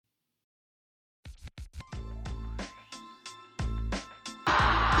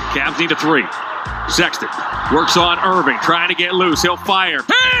Cavs need a three. Sexton works on Irving, trying to get loose. He'll fire.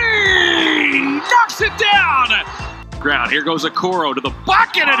 Hey! Knocks it down! Ground. Here goes Okoro to the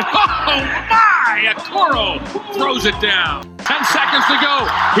bucket, and oh my! Okoro throws it down. 10 seconds to go.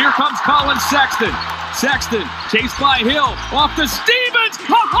 Here comes Colin Sexton. Sexton chased by Hill. Off to Stevens.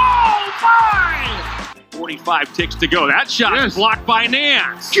 Oh my! 45 ticks to go. That shot is blocked by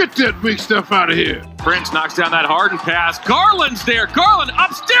Nance. Get that big stuff out of here. Prince knocks down that Harden pass. Garland's there. Garland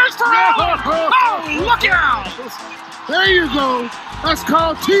upstairs for Allen. Oh, look out! There you go. That's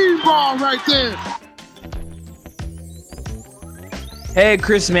called team ball right there. Hey,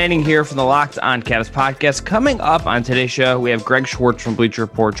 Chris Manning here from the Locked On Cavs podcast. Coming up on today's show, we have Greg Swartz from Bleacher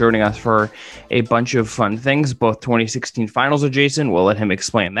Report joining us for a bunch of fun things, both 2016 finals adjacent. We'll let him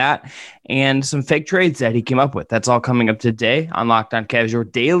explain that, and some fake trades that he came up with. That's all coming up today on Locked On Cavs, your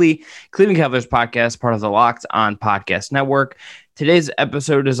daily Cleveland Cavaliers podcast, part of the Locked On Podcast Network. Today's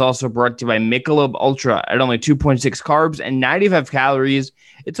episode is also brought to you by Michelob Ultra. At only 2.6 carbs and 95 calories,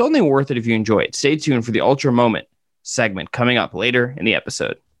 it's only worth it if you enjoy it. Stay tuned for the Ultra Moment segment coming up later in the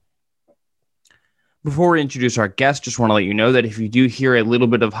episode. Before we introduce our guest, just want to let you know that if you do hear a little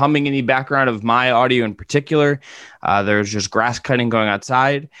bit of humming in the background of my audio in particular, there's just grass cutting going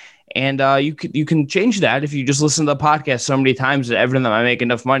outside, and you can change that if you just listen to the podcast so many times that Evan that I make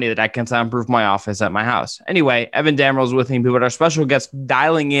enough money that I can soundproof my office at my house. Anyway, Evan Damrell is with me, but our special guest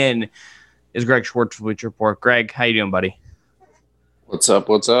dialing in is Greg Swartz from Bleacher Report. Greg, how you doing, buddy? What's up?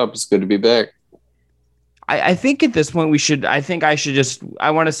 It's good to be back. I think at this point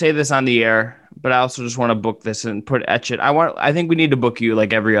I want to say this on the air, but I also just want to book this and etch it. I think we need to book you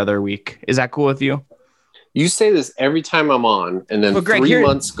like every other week. Is that cool with you? You say this every time I'm on, and then Greg, 3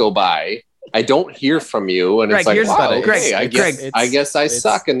 months go by. I don't hear from you, and Greg, it's like, wow, Greg, I guess I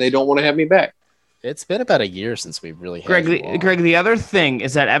suck, and they don't want to have me back. It's been about a year since we really had Greg, the other thing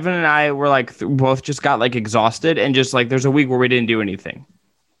is that Evan and I were like both just got like exhausted, and just like there's a week where we didn't do anything.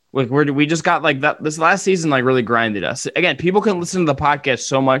 Like we just got like that. This last season like really grinded us. Again, people can listen to the podcast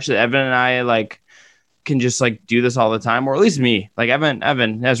so much that Evan and I like can just like do this all the time, or at least me. Like Evan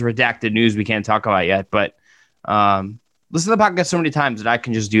has redacted news we can't talk about yet, but listen to the podcast so many times that I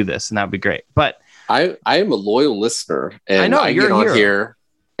can just do this, and that'd be great. But I am a loyal listener, and I know I get on here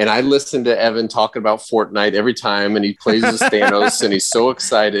and I listen to Evan talking about Fortnite every time, and he plays as Thanos, and he's so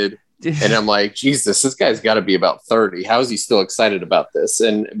excited. And I'm like, Jesus, this guy's got to be about 30. How is he still excited about this?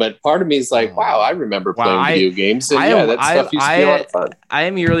 But part of me is like, wow, I remember playing video games. And that stuff used to be a lot of fun. I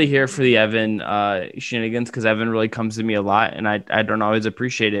am really here for the Evan shenanigans because Evan really comes to me a lot, and I don't always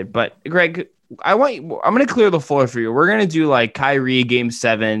appreciate it. But Greg, I'm going to clear the floor for you. We're going to do like Kyrie Game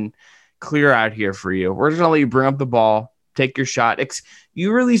 7, clear out here for you. We're just going to let you bring up the ball, take your shot.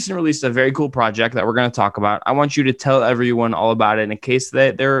 You released a very cool project that we're going to talk about. I want you to tell everyone all about it in case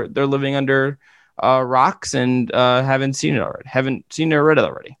that they're living under rocks and haven't seen it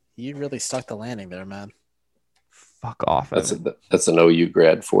already. You really stuck the landing there, man. Fuck off. That's an OU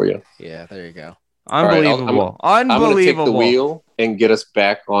grad for you. Yeah, there you go. Unbelievable. I'm going to take the wheel and get us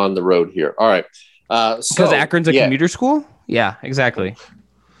back on the road here. All right. Because Akron's a commuter school? Yeah, exactly.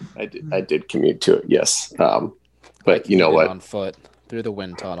 I did commute to it, yes. But you know what? On foot through the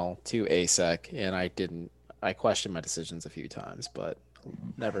wind tunnel to ASEC, and I questioned my decisions a few times, but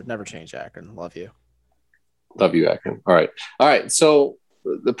never change Akron. Love you, Akron. All right. So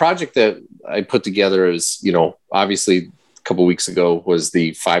the project that I put together is, obviously a couple of weeks ago was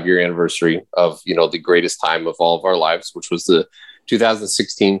the 5-year anniversary of, the greatest time of all of our lives, which was the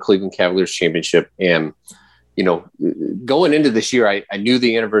 2016 Cleveland Cavaliers championship. And, going into this year, I knew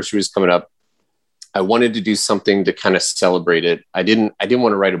the anniversary was coming up. I wanted to do something to kind of celebrate it. I didn't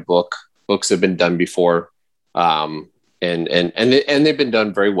want to write a book. Books have been done before. And they've been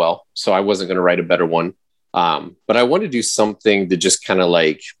done very well. So I wasn't going to write a better one. But I wanted to do something to just kind of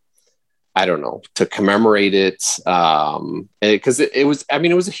like, I don't know, to commemorate it. Because it was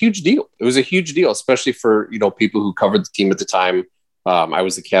a huge deal. It was a huge deal, especially for, people who covered the team at the time. I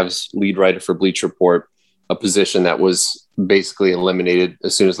was the Cavs lead writer for Bleacher Report, a position that was basically eliminated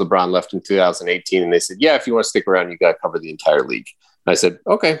as soon as LeBron left in 2018. And they said, yeah, if you want to stick around, you got to cover the entire league. And I said,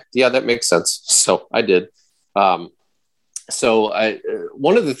 okay, yeah, that makes sense. So I did. So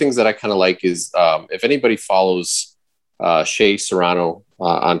one of the things that I kind of like is if anybody follows Shea Serrano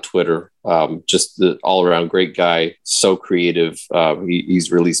on Twitter, just the all around great guy, so creative. He's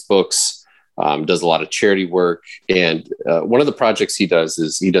released books, does a lot of charity work. And one of the projects he does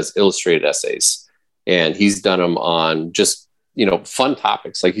is he does illustrated essays. And he's done them on just, fun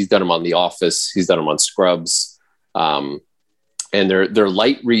topics. Like he's done them on The Office. He's done them on Scrubs. And they're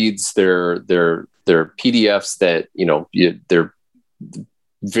light reads. They're PDFs that, they're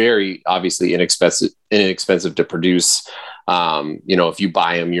very obviously inexpensive to produce. If you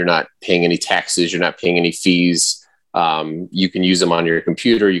buy them, you're not paying any taxes, you're not paying any fees. You can use them on your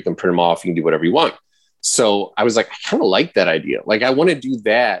computer, you can print them off, you can do whatever you want. So I was like, I kind of like that idea. Like, I want to do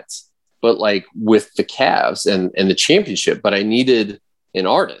that, but like with the Cavs and the championship, but I needed an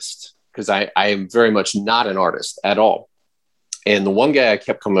artist because I am very much not an artist at all. And the one guy I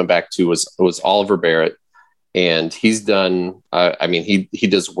kept coming back to was Oliver Barrett. And he's done, he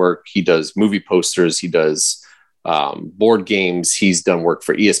does work. He does movie posters. He does board games. He's done work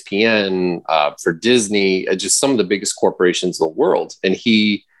for ESPN, for Disney, just some of the biggest corporations in the world. And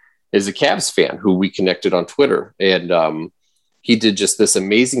he is a Cavs fan who we connected on Twitter. And he did just this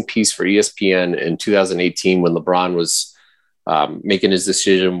amazing piece for ESPN in 2018 when LeBron was making his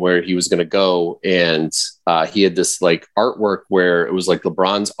decision where he was going to go. And he had this like artwork where it was like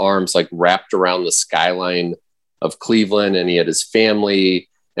LeBron's arms like wrapped around the skyline of Cleveland, and he had his family,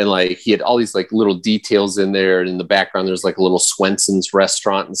 and like he had all these like little details in there. And in the background, there's like a little Swenson's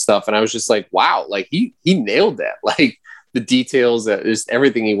restaurant and stuff. And I was just like, wow, like he nailed that. Like the details, just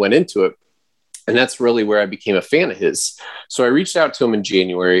everything he went into it. And that's really where I became a fan of his. So I reached out to him in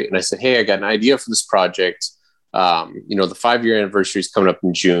January and I said, hey, I got an idea for this project. The 5-year anniversary is coming up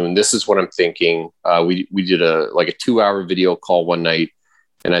in June. This is what I'm thinking. We did a 2-hour video call one night.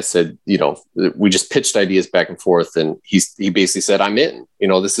 And I said, we just pitched ideas back and forth. And he basically said, I'm in,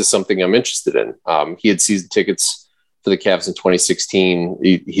 this is something I'm interested in. He had season tickets for the Cavs in 2016.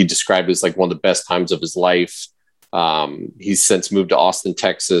 He described it as like one of the best times of his life. He's since moved to Austin,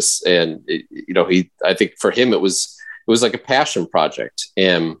 Texas. And, I think for him, it was like a passion project.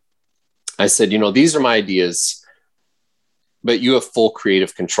 And I said, these are my ideas, but you have full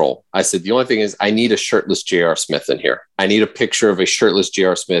creative control. I said, the only thing is I need a shirtless J.R. Smith in here. I need a picture of a shirtless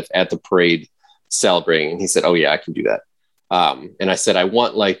J.R. Smith at the parade celebrating. And he said, oh yeah, I can do that. And I said, I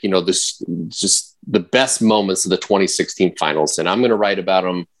want this, just the best moments of the 2016 finals. And I'm going to write about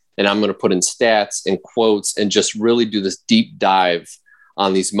them, and I'm going to put in stats and quotes and just really do this deep dive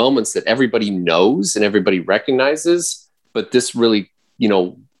on these moments that everybody knows and everybody recognizes. But this really,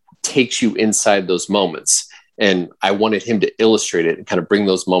 takes you inside those moments. And I wanted him to illustrate it and kind of bring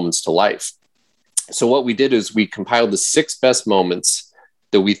those moments to life. So what we did is we compiled the 6 best moments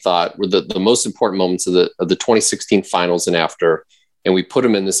that we thought were the most important moments of the 2016 finals and after, and we put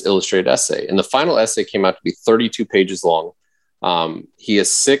them in this illustrated essay. And the final essay came out to be 32 pages long. He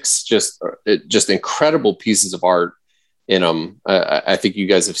has 6 just incredible pieces of art in them. I think you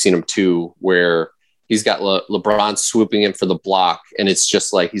guys have seen them too, where he's got LeBron swooping in for the block, and it's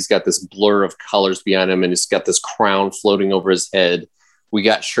just like he's got this blur of colors behind him, and he's got this crown floating over his head. We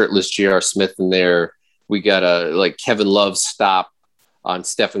got shirtless J.R. Smith in there. We got a Kevin Love stop on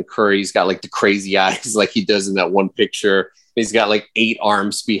Stephen Curry. He's got like the crazy eyes like he does in that one picture. He's got like 8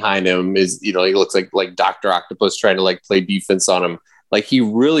 arms behind him. He looks like Dr. Octopus trying to like play defense on him. Like he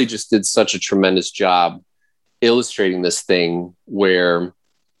really just did such a tremendous job illustrating this thing where,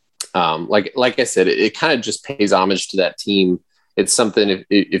 like I said, it kind of just pays homage to that team. It's something,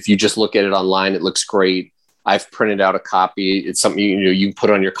 if you just look at it online, it looks great. I've printed out a copy. It's something, you can put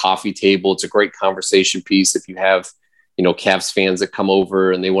on your coffee table. It's a great conversation piece. If you have, Cavs fans that come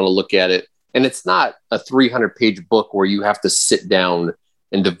over and they want to look at it, and it's not a 300-page book where you have to sit down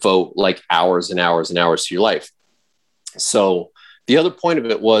and devote like hours and hours and hours to your life. So the other point of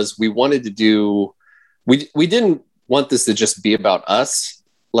it was we wanted to do, we didn't want this to just be about us.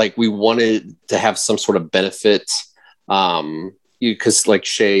 Like we wanted to have some sort of benefit, because like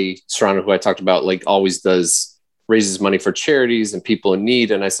Shay Serrano, who I talked about, like always raises money for charities and people in need.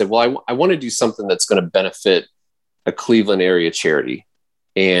 And I said, well, I want to do something that's going to benefit a Cleveland area charity.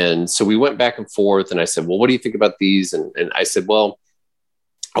 And so we went back and forth, and I said, well, what do you think about these? And I said, well,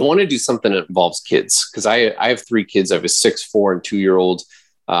 I want to do something that involves kids, because I have 3 kids. I have a 6, 4, and 2-year-old.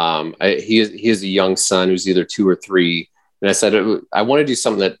 He has a young son who's either 2 or 3. And I said, I want to do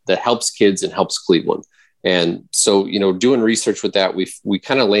something that helps kids and helps Cleveland. And so, doing research with that, we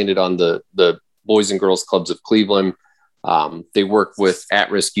kind of landed on the Boys and Girls Clubs of Cleveland. They work with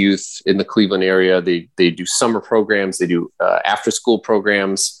at-risk youth in the Cleveland area. They do summer programs. They do after-school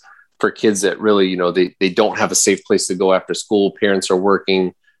programs for kids that really, they don't have a safe place to go after school. Parents are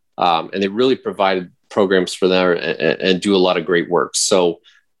working, and they really provide programs for them and do a lot of great work. So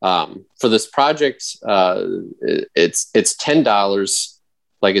for this project, it's $10.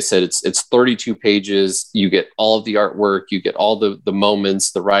 Like I said, it's 32 pages. You get all of the artwork, you get all the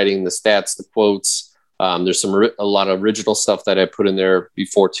moments, the writing, the stats, the quotes. There's a lot of original stuff that I put in there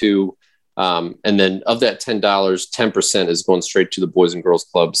before too. And then of that $10, 10% is going straight to the Boys and Girls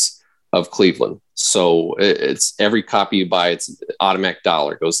Clubs. of Cleveland. So it's every copy you buy, it's automatic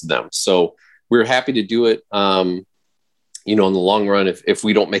dollar goes to them. So we're happy to do it. In the long run, if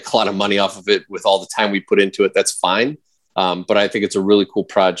we don't make a lot of money off of it with all the time we put into it, that's fine. But I think it's a really cool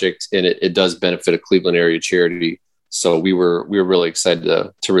project, and it does benefit a Cleveland area charity. So we were really excited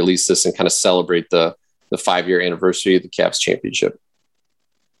to release this and kind of celebrate the 5-year anniversary of the Cavs championship.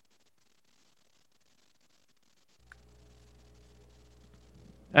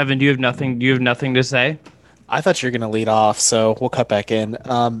 Evan, do you have nothing to say? I thought you were going to lead off, so we'll cut back in.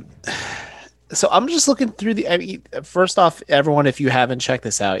 So I'm just looking through first off, everyone, if you haven't checked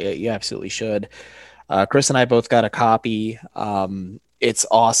this out yet, you absolutely should. Chris and I both got a copy. It's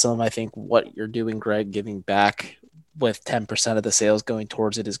awesome. I think what you're doing, Greg, giving back with 10% of the sales going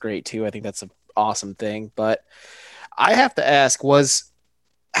towards it is great too. I think that's an awesome thing. But I have to ask,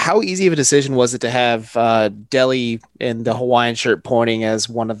 how easy of a decision was it to have Deli in the Hawaiian shirt pointing as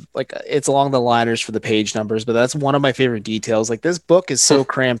one of, like, it's along the liners for the page numbers, but that's one of my favorite details. Like, this book is so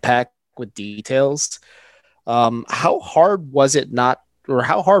cram-packed with details. How hard was it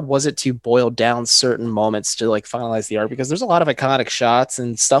to boil down certain moments to like finalize the art? Because there's a lot of iconic shots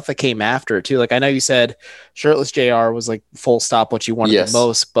and stuff that came after it too. Like, I know you said shirtless JR was like full stop what you wanted the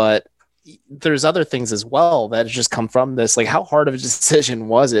most, but there's other things as well that just come from this. Like, how hard of a decision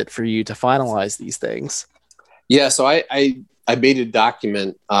was it for you to finalize these things? Yeah. So I made a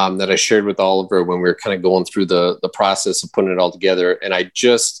document that I shared with Oliver when we were kind of going through the process of putting it all together. And I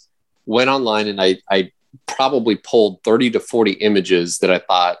just went online and I probably pulled 30 to 40 images that I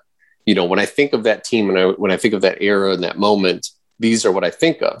thought, when I think of that team and when I think of that era and that moment, these are what I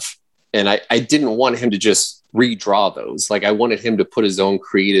think of. And I didn't want him to just redraw those. Like, I wanted him to put his own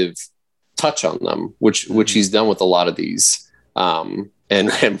creative touch on them, which he's done with a lot of these. And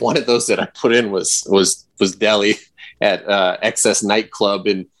one of those that I put in was Deli at XS nightclub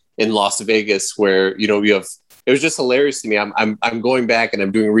in Las Vegas, where, you have, it was just hilarious to me. I'm going back and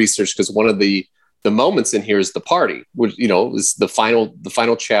I'm doing research because one of the moments in here is the party, which, is the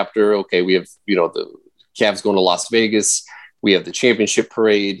final chapter. Okay. We have, the Cavs going to Las Vegas. We have the championship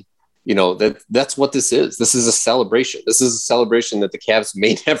parade. That's what this is. This is a celebration. This is a celebration that the Cavs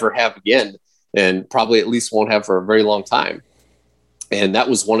may never have again, and probably at least won't have for a very long time. And that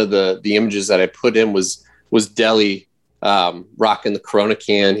was one of the images that I put in was Deli rocking the Corona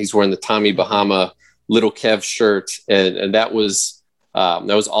can. He's wearing the Tommy Bahama Little Kev shirt. And that was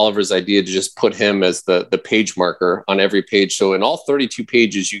Oliver's idea, to just put him as the page marker on every page. So in all 32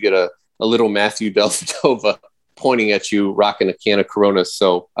 pages, you get a little Matthew Dellavedova pointing at you, rocking a can of Corona.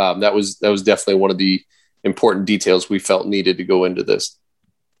 So that was definitely one of the important details we felt needed to go into this.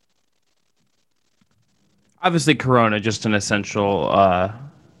 Obviously, Corona, just an essential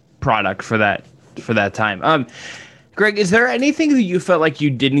product for that time. Greg, is there anything that you felt like you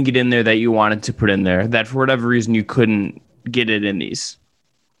didn't get in there that you wanted to put in there that for whatever reason you couldn't get it in these?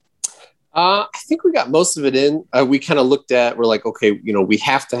 I think we got most of it in. We kind of looked at, we're like, okay, we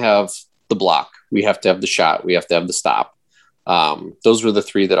have to have the block. We have to have the shot. We have to have the stop. Those were the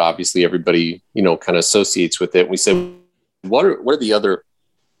three that obviously everybody, kind of associates with it. We said, what are the other,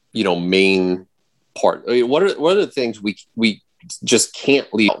 main part? I mean, what are the things we just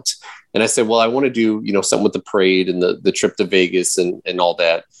can't leave out? And I said, well, I want to do, something with the parade and the trip to Vegas and all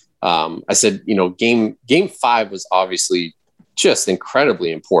that. I said, game 5 was obviously just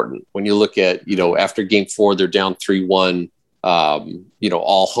incredibly important. When you look at, after game 4, they're down 3-1,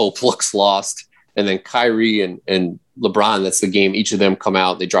 all hope looks lost. And then Kyrie and LeBron, that's the game. Each of them come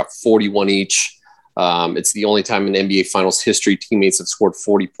out, they drop 41 each. It's the only time in NBA Finals history teammates have scored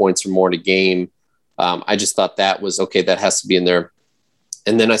 40 points or more in a game. I just thought that was okay. That has to be in there.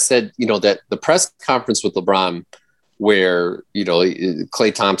 And then I said, that the press conference with LeBron, where,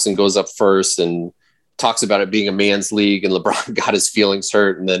 Klay Thompson goes up first and talks about it being a man's league, and LeBron got his feelings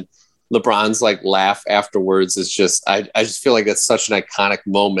hurt. And then LeBron's like laugh afterwards is just, I just feel like that's such an iconic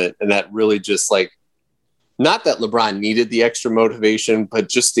moment. And that really just like, not that LeBron needed the extra motivation, but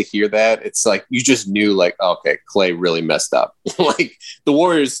just to hear that, it's like, you just knew like, okay, Klay really messed up. Like the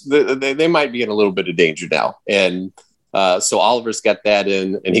Warriors, they might be in a little bit of danger now. And so Oliver's got that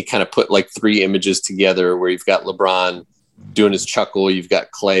in, and he kind of put like 3 images together where you've got LeBron doing his chuckle, you've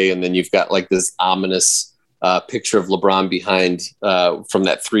got Klay, and then you've got like this ominous picture of LeBron behind from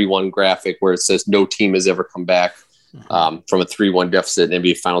that 3-1 graphic where it says no team has ever come back from a 3-1 deficit in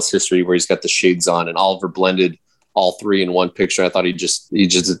NBA Finals history, where he's got the shades on, and Oliver blended all 3 in one picture. I thought he just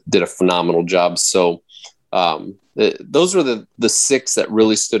did a phenomenal job. So those were the 6 that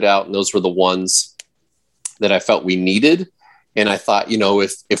really stood out, and those were the ones that I felt we needed. And I thought,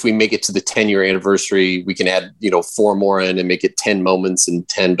 if we make it to the 10-year anniversary, we can add, 4 more in and make it 10 moments and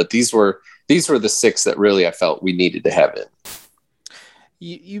 10. But these were the 6 that really I felt we needed to have in.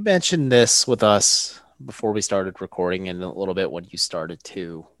 You mentioned this with us before we started recording, and a little bit when we started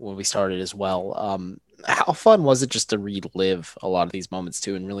as well. How fun was it just to relive a lot of these moments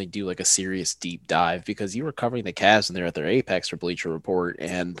too, and really do like a serious deep dive, because you were covering the Cavs and they're at their apex for Bleacher Report,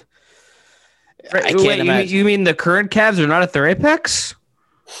 and I can't imagine. You mean the current Cavs are not at their apex?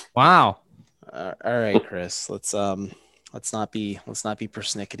 Wow. All right, Chris. Let's not be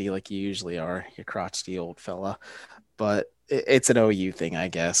persnickety like you usually are, you crotchety old fella. But it's an OU thing, I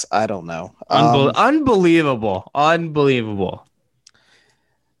guess. I don't know. Unbelievable.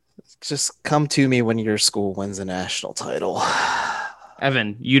 Just come to me when your school wins a national title.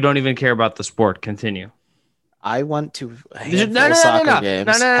 Evan, you don't even care about the sport. Continue. I went to soccer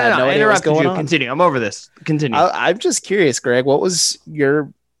games. No. I interrupted you. Continue. I'm over this. Continue. I'm just curious, Greg. What was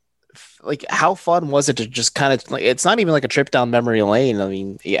your how fun was it to just kind of it's not even like a trip down memory lane. I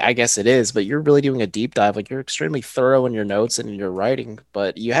mean, yeah, I guess it is, but you're really doing a deep dive. Like, you're extremely thorough in your notes and in your writing,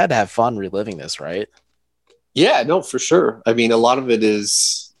 but you had to have fun reliving this, right? Yeah, no, for sure. I mean, a lot of it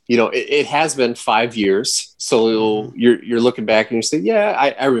is, it has been 5 years. So you're looking back and you say,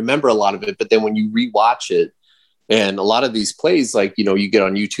 yeah, I remember a lot of it. But then when you rewatch it, and a lot of these plays, you get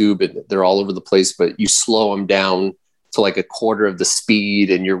on YouTube and they're all over the place, but you slow them down to like a quarter of the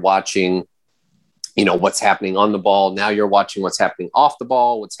speed, and you're watching, what's happening on the ball. Now you're watching what's happening off the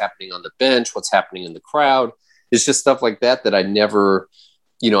ball, what's happening on the bench, what's happening in the crowd. It's just stuff like that I never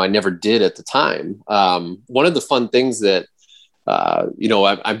did at the time. One of the fun things that,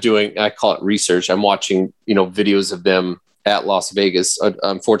 I'm doing, I call it research. I'm watching, videos of them at Las Vegas.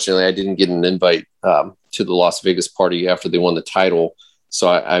 Unfortunately, I didn't get an invite to the Las Vegas party after they won the title. So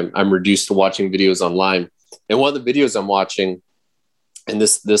I'm reduced to watching videos online. And one of the videos I'm watching, and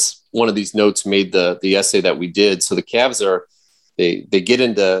this one of these notes made the essay that we did. So the Cavs they get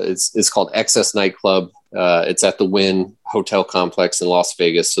into, it's called Excess Nightclub. It's at the Wynn Hotel Complex in Las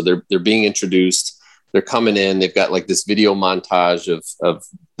Vegas. So they're being introduced. They're coming in. They've got like this video montage of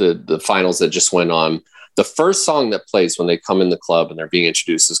the finals that just went on. The first song that plays when they come in the club and they're being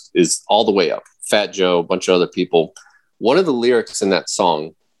introduced is All the Way Up. Fat Joe, a bunch of other people. One of the lyrics in that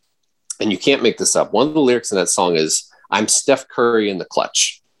song, and you can't make this up, one of the lyrics in that song is, I'm Steph Curry in the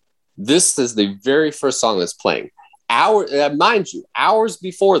clutch. This is the very first song that's playing. Mind you, hours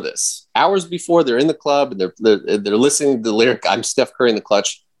before they're in the club and they're listening to the lyric, I'm Steph Curry in the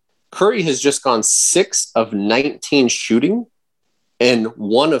clutch. Curry has just gone 6 of 19 shooting and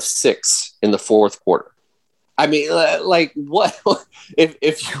 1 of 6 in the fourth quarter. I mean, what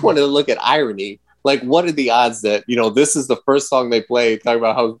if you want to look at irony, what are the odds that, this is the first song they play talking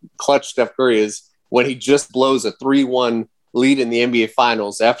about how clutch Steph Curry is when he just blows a 3-1 lead in the NBA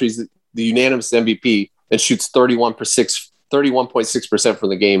Finals after he's the unanimous MVP and shoots 31.6% from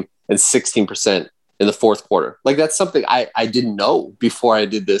the game and 16% in the fourth quarter. That's something I didn't know before I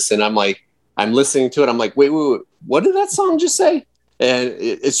did this. And I'm listening to it. I'm like, wait, what did that song just say? And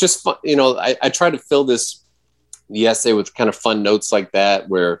it's just fun. I try to fill the essay with kind of fun notes like that,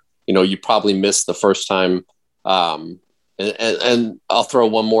 where, you probably missed the first time. And I'll throw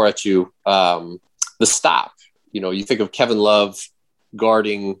one more at you. The stop, you think of Kevin Love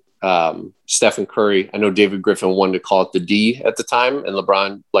guarding Stephen Curry. I know David Griffin wanted to call it the D at the time, and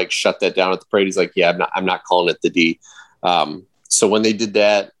LeBron shut that down at the parade. He's like, yeah, I'm not calling it the D. So when they did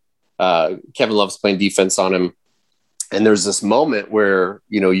that, Kevin Love's playing defense on him. And there's this moment where,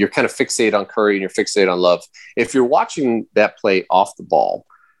 you're kind of fixated on Curry and you're fixated on Love. If you're watching that play off the ball,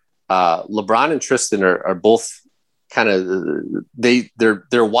 LeBron and Tristan are both kind of,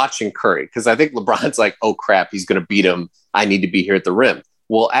 they're watching Curry, because I think LeBron's like, oh crap, he's going to beat him. I need to be here at the rim.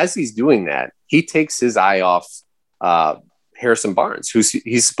 Well, as he's doing that, he takes his eye off Harrison Barnes,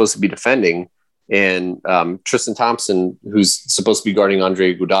 he's supposed to be defending, and Tristan Thompson, who's supposed to be guarding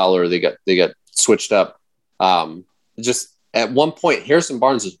Andre Iguodala, or they got switched up. Just at one point, Harrison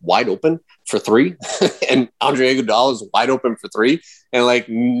Barnes is wide open for 3 and Andre Iguodala is wide open for 3. And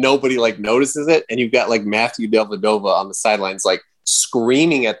nobody notices it. And you've got Matthew Dellavedova on the sidelines,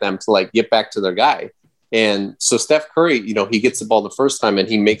 screaming at them to get back to their guy. And so Steph Curry, he gets the ball the first time and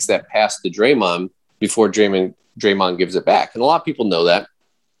he makes that pass to Draymond before Draymond gives it back. And a lot of people know that.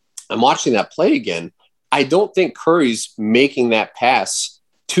 I'm watching that play again. I don't think Curry's making that pass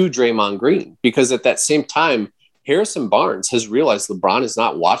to Draymond Green, because at that same time, Harrison Barnes has realized LeBron is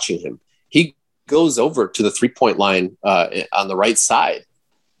not watching him. He goes over to the 3-point line on the right side.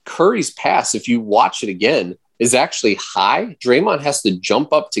 Curry's pass, if you watch it again, is actually high. Draymond has to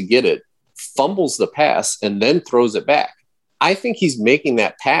jump up to get it, fumbles the pass, and then throws it back. I think he's making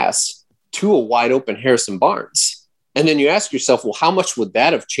that pass to a wide open Harrison Barnes. And then you ask yourself, well, how much would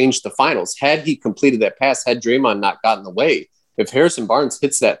that have changed the finals had he completed that pass, had Draymond not gotten in the way? If Harrison Barnes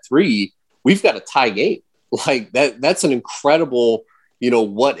hits that three, we've got a tie game. Like that's an incredible,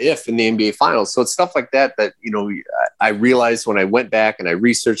 what if in the NBA finals. So it's stuff like that, I realized when I went back and I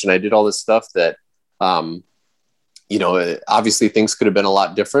researched and I did all this stuff that, obviously things could have been a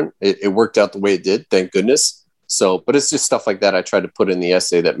lot different. It worked out the way it did. Thank goodness. So, but it's just stuff like that I tried to put in the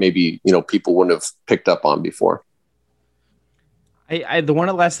essay that maybe, people wouldn't have picked up on before. The one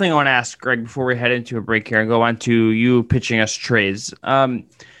last thing I want to ask, Greg, before we head into a break here and go on to you pitching us trades.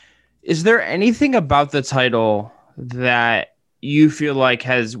 Is there anything about the title that you feel like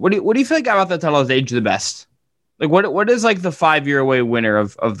what do you feel like about the title has aged the best? Like what is like the 5-year away winner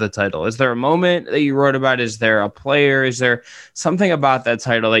of the title? Is there a moment that you wrote about? Is there a player? Is there something about that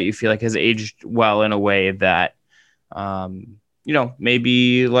title that you feel like has aged well in a way that,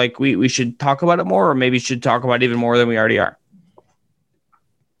 maybe like we should talk about it more, or maybe should talk about even more than we already are?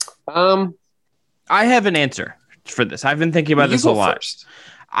 I have an answer for this. I've been thinking about this a lot. First.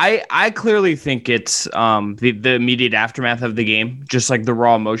 I clearly think it's the immediate aftermath of the game, just like the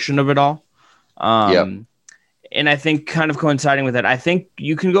raw emotion of it all. And I think kind of coinciding with it, I think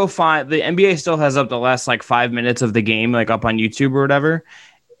you can go find the NBA still has up the last like 5 minutes of the game, like up on YouTube or whatever.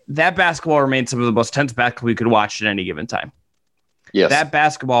 That basketball remains some of the most tense basketball we could watch at any given time. Yes. That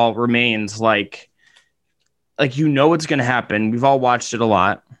basketball remains like what's going to happen. We've all watched it a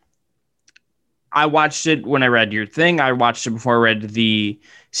lot. I watched it when I read your thing. I watched it before I read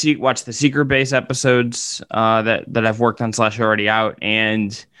watched the Secret Base episodes that I've worked on / already out.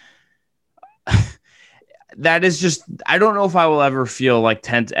 And that is just, I don't know if I will ever feel like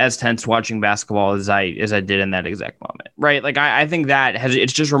tense watching basketball as I did in that exact moment. Right. Like I think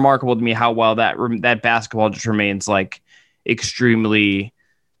it's just remarkable to me how well that basketball just remains like extremely,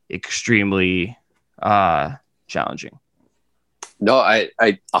 extremely challenging. No, I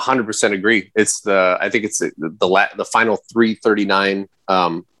 100% agree. I think it's the final 3:39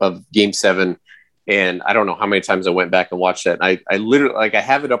 of Game 7, and I don't know how many times I went back and watched that. I literally I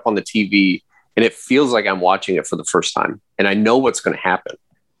have it up on the TV, and it feels like I'm watching it for the first time, and I know what's going to happen.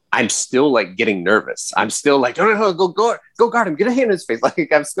 I'm still like getting nervous. I'm still like, no, go guard him, get a hand in his face.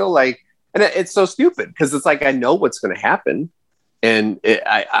 Like I'm still like, and it's so stupid because it's like I know what's going to happen. And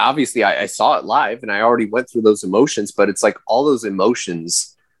I saw it live and I already went through those emotions, but it's like all those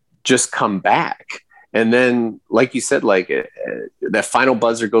emotions just come back. And then, like you said, that final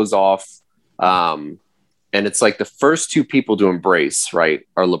buzzer goes off. And it's like the first two people to embrace, right,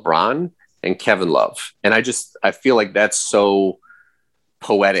 are LeBron and Kevin Love. And I feel like that's so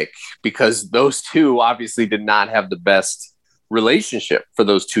poetic because those two obviously did not have the best relationship for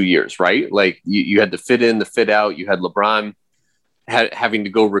those 2 years, right? Like you had the fit in, the fit out. You had LeBron having to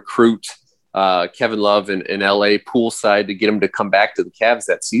go recruit Kevin Love in LA poolside to get him to come back to the Cavs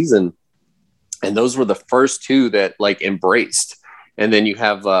that season. And those were the first two that like embraced. And then you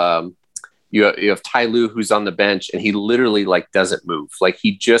have Ty Lue who's on the bench and he literally like doesn't move. Like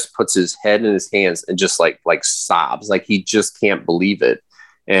he just puts his head in his hands and just like sobs. Like he just can't believe it.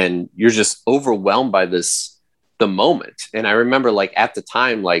 And you're just overwhelmed by the moment. And I remember like at the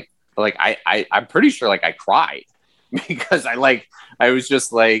time, I'm pretty sure like I cried. Because I was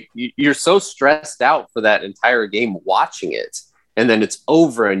just like, you're so stressed out for that entire game watching it. And then it's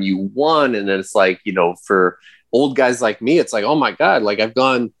over and you won. And then it's like, for old guys like me, it's like, oh my God, like I've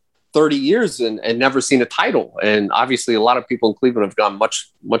gone 30 years and never seen a title. And obviously a lot of people in Cleveland have gone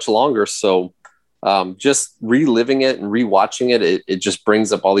much, much longer. So just reliving it and rewatching it just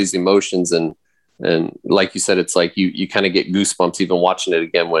brings up all these emotions. And like you said, it's like you kind of get goosebumps even watching it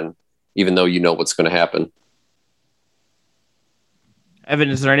again even though you know what's going to happen. Evan,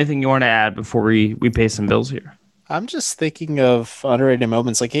 is there anything you want to add before we pay some bills here? I'm just thinking of underrated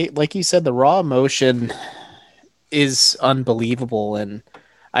moments. Like you said, the raw emotion is unbelievable. And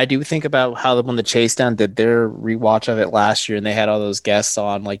I do think about how when the Chase Down did their rewatch of it last year and they had all those guests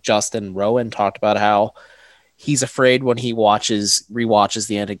on, like Justin Rowan talked about how he's afraid when he rewatches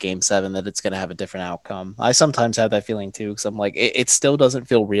the end of Game 7 that it's going to have a different outcome. I sometimes have that feeling too because I'm like, it still doesn't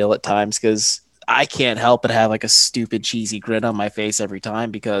feel real at times because I can't help but have like a stupid cheesy grin on my face every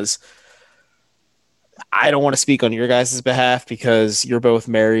time because I don't want to speak on your guys' behalf because you're both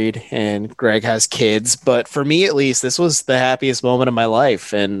married and Greg has kids. But for me, at least, this was the happiest moment of my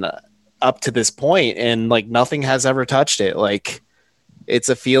life. And up to this point, and like nothing has ever touched it. Like it's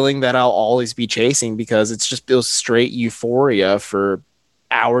a feeling that I'll always be chasing because it's just feels straight euphoria for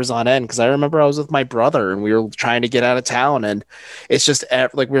hours on end because I remember I was with my brother and we were trying to get out of town, and it's just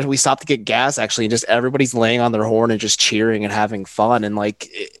like we stopped to get gas actually, and just everybody's laying on their horn and just cheering and having fun, and like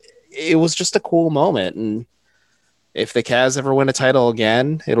it was just a cool moment. And if the Cavs ever win a title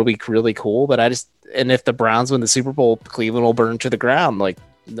again, it'll be really cool. But and if the Browns win the Super Bowl, Cleveland will burn to the ground. Like,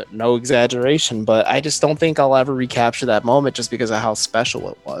 no exaggeration, but I just don't think I'll ever recapture that moment just because of how special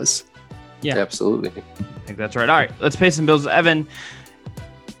it was. Yeah, absolutely. I think that's right. All right, let's pay some bills. Evan,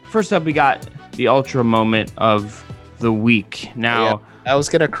 first up, we got the ultra moment of the week. Now, I was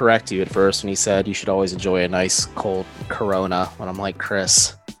going to correct you at first when he said you should always enjoy a nice cold Corona when I'm like,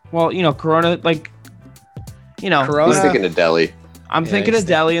 Chris. Well, Corona, Corona. He's thinking of Delhi. I'm thinking of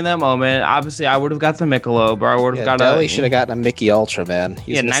Delhi in that moment. Obviously, I would have got the Michelob, or I would have got Delhi should have gotten a Mickey Ultra, man.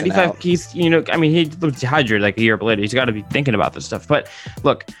 He's 95 keys. He looked dehydrated like a year later. He's got to be thinking about this stuff. But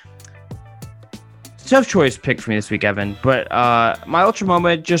look, tough choice pick for me this week, Evan. But my ultra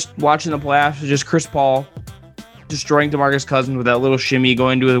moment, just watching the playoffs, was just Chris Paul destroying DeMarcus Cousins with that little shimmy,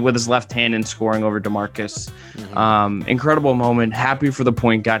 going to it with his left hand and scoring over DeMarcus. Mm-hmm. Incredible moment. Happy for the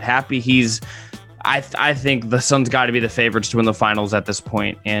point guard. Happy he's. I think the Suns got to be the favorites to win the finals at this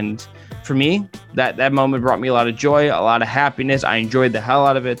point. And for me, that moment brought me a lot of joy, a lot of happiness. I enjoyed the hell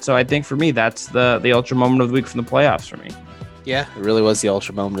out of it. So I think for me, that's the ultra moment of the week from the playoffs for me. Yeah, it really was the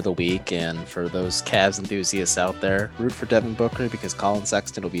ultra moment of the week. And for those Cavs enthusiasts out there, root for Devin Booker because Colin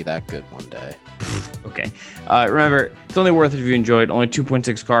Sexton will be that good one day. Okay. Remember, it's only worth it if you enjoyed. Only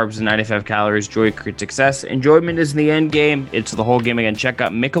 2.6 carbs and 95 calories. Joy creates success. Enjoyment is the end game. It's the whole game. Again, check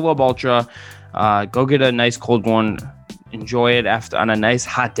out Michelob Ultra. Go get a nice cold one. Enjoy it on a nice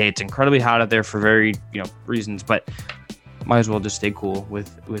hot day. It's incredibly hot out there for very reasons, but might as well just stay cool with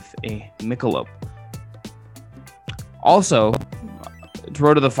a Michelob. Also, it's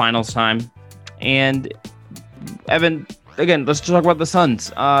road to the finals time, and Evan, again, let's talk about the Suns.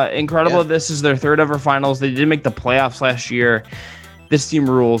 Incredible. Yeah. This is their third ever finals. They did make the playoffs last year. This team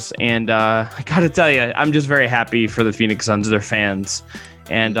rules, and I gotta tell you, I'm just very happy for the Phoenix Suns, their fans.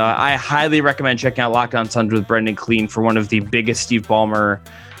 And I highly recommend checking out Locked On Suns with Brendan Clean for one of the biggest Steve Ballmer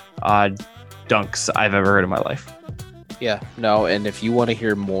dunks I've ever heard in my life. Yeah, no, and if you want to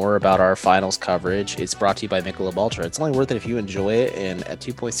hear more about our finals coverage, it's brought to you by Michelob Ultra. It's only worth it if you enjoy it, and at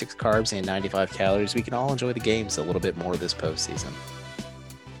 2.6 carbs and 95 calories, we can all enjoy the games a little bit more this postseason.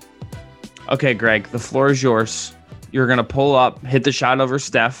 Okay, Greg, the floor is yours. You're going to pull up, hit the shot over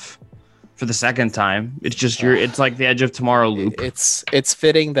Steph for the second time. It's just it's like the Edge of Tomorrow loop. It's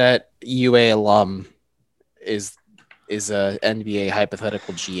fitting that UA alum is a NBA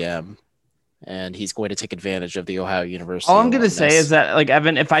hypothetical GM, and he's going to take advantage of the Ohio University. All I'm going to say is that, like,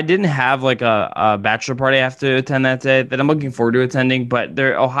 Evan, if I didn't have like a bachelor party I have to attend that day, then I'm looking forward to attending. But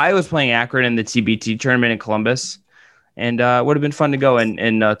Ohio is playing Akron in the TBT tournament in Columbus, and it would have been fun to go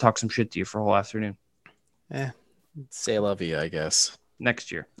and talk some shit to you for a whole afternoon. Say love you, I guess.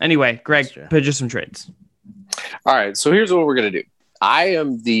 Next year. Anyway, Greg, pitch us some trades. All right, so here's what we're going to do. I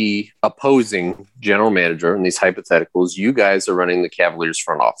am the opposing general manager in these hypotheticals. You guys are running the Cavaliers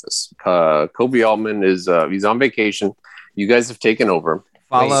front office. Kobe Altman is he's on vacation. You guys have taken over.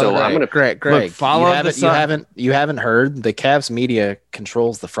 I'm going to Greg. Look, you haven't heard the Cavs media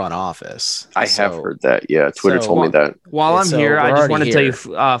controls the front office. I have heard that. Yeah, Twitter told me that. While I'm here, I just want to tell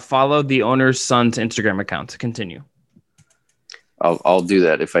you, follow the owner's son's Instagram account. Continue. I'll do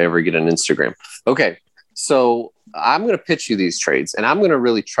that if I ever get an Instagram. Okay, so I'm going to pitch you these trades, and I'm going to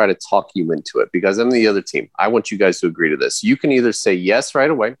really try to talk you into it because I'm the other team. I want you guys to agree to this. You can either say yes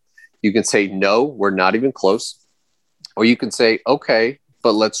right away. You can say no, we're not even close. Or you can say, okay,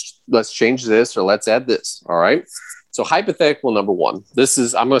 but let's change this or let's add this. All right. So hypothetical number one.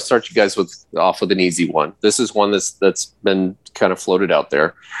 I'm going to start you guys off with an easy one. This is one that's been kind of floated out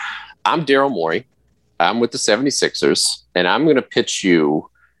there. I'm Daryl Morey. I'm with the 76ers, and I'm going to pitch you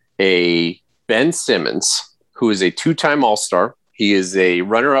a Ben Simmons, who is a two-time All-Star. He is a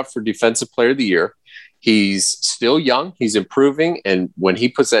runner-up for Defensive Player of the Year. He's still young. He's improving, and when he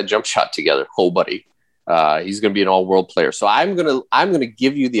puts that jump shot together, buddy, he's going to be an all-world player. So I'm going to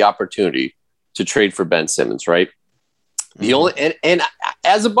give you the opportunity to trade for Ben Simmons, right? The only and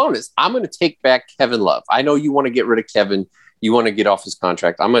as a bonus, I'm going to take back Kevin Love. I know you want to get rid of Kevin. You want to get off his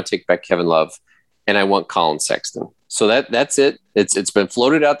contract. I'm going to take back Kevin Love. And I want Colin Sexton. So that's it. It's been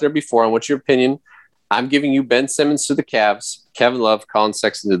floated out there before. I want your opinion. I'm giving you Ben Simmons to the Cavs, Kevin Love, Colin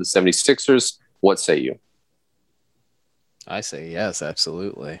Sexton to the 76ers. What say you? I say yes,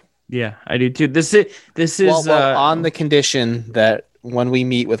 absolutely. Yeah, I do too. This is on the condition that when we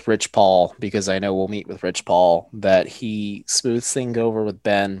meet with Rich Paul, because I know we'll meet with Rich Paul, that he smooths things over with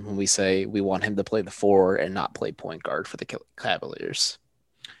Ben when we say we want him to play the 4 and not play point guard for the Cavaliers.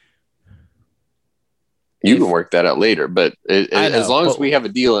 You can work that out later, but as long as we have a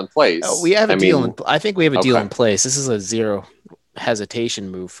deal in place. We have a deal. I think we have a deal in place. This is a zero hesitation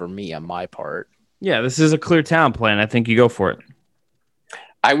move for me on my part. Yeah, this is a clear talent plan. I think you go for it.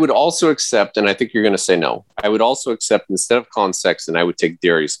 I would also accept, and I think you're going to say no. I would also accept instead of Colin Sexton, I would take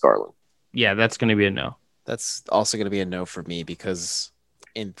Darius Garland. Yeah, that's going to be a no. That's also going to be a no for me because,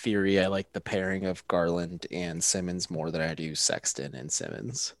 in theory, I like the pairing of Garland and Simmons more than I do Sexton and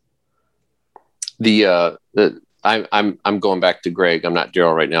Simmons. I'm going back to Greg. I'm not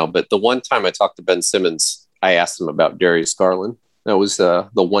Daryl right now, but the one time I talked to Ben Simmons, I asked him about Darius Garland. That was the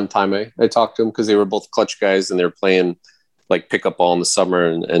one time I talked to him because they were both clutch guys and they were playing like pickup ball in the summer,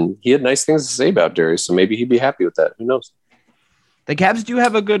 and he had nice things to say about Darius, so maybe he'd be happy with that. Who knows? The Cavs do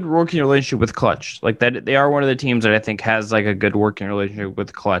have a good working relationship with Clutch. Like that, they are one of the teams that I think has like a good working relationship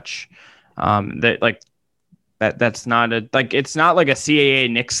with Clutch. That's not it's not like a CAA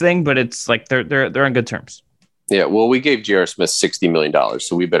Knicks thing, but it's like they're on good terms. Yeah, well, we gave J.R. Smith $60 million,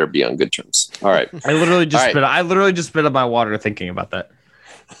 so we better be on good terms. All right. I literally just spit up my water thinking about that.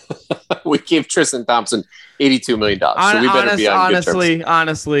 We gave Tristan Thompson $82 million, so we better be on good terms.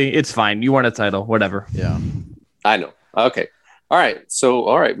 Honestly, it's fine. You won a title, whatever. Yeah, I know. Okay. All right.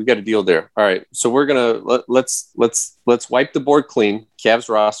 So, we got a deal there. All right. So we're gonna let's wipe the board clean. Cavs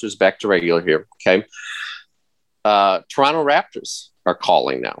roster's back to regular here. Okay. Toronto Raptors are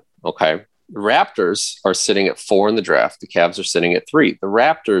calling now. Okay. The Raptors are sitting at 4 in the draft. The Cavs are sitting at 3. The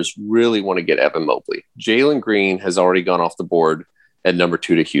Raptors really want to get Evan Mobley. Jalen Green has already gone off the board at number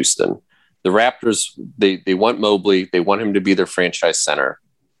 2 to Houston. The Raptors, they want Mobley. They want him to be their franchise center,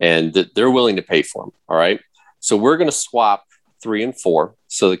 and they're willing to pay for him. All right. So we're going to swap 3 and 4.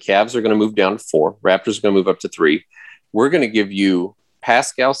 So the Cavs are going to move down to 4. Raptors are going to move up to 3. We're going to give you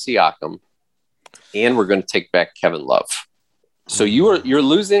Pascal Siakam, and we're going to take back Kevin Love. So you're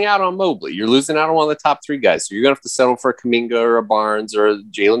losing out on Mobley. You're losing out on one of the top 3 guys. So you're going to have to settle for a Kuminga or a Barnes or a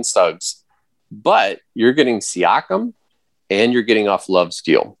Jalen Suggs. But you're getting Siakam, and you're getting off Love's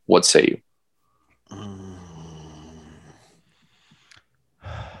deal. What say you?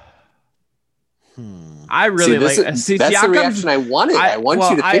 I really that's the reaction I wanted. I want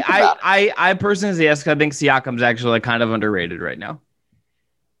you to think about it. I personally say yes, because I think Siakam's actually like kind of underrated right now.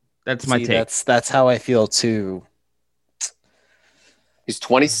 That's my take. That's how I feel too. He's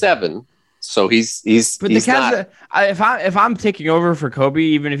 27, so he's. But the Cavs, if I'm taking over for Kobe,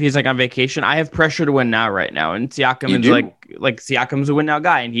 even if he's like on vacation, I have pressure to win now right now, and Siakam is like Siakam's a win now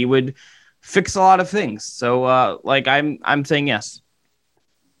guy, and he would fix a lot of things. So I'm saying yes.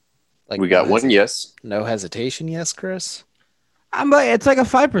 Like we got one yes. No hesitation, yes, Chris? It's like a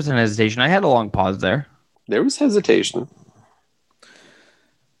 5% hesitation. I had a long pause there. There was hesitation.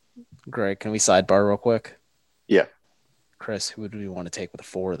 Greg, can we sidebar real quick? Yeah. Chris, who would we want to take with a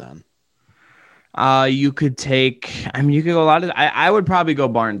 4 then? You could take. I mean, you could go a lot of. I would probably go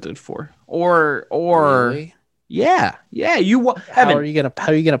Barnes at 4, or really? Yeah. How are you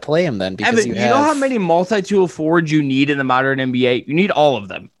gonna play him then? Because Evan, you know how many multi-tool forwards you need in the modern NBA? You need all of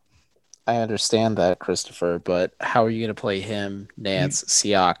them. I understand that, Christopher, but how are you going to play him, Nance,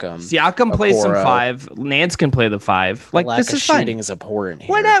 Siakam? Siakam plays some 5. Nance can play the 5. Like, this is shooting fine. Is abhorrent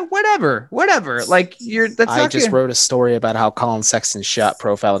here. Whatever. Like I just wrote a story about how Colin Sexton's shot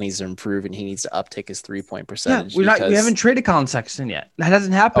profile needs to improve, and he needs to uptick his 3-point percentage. We haven't traded Colin Sexton yet. That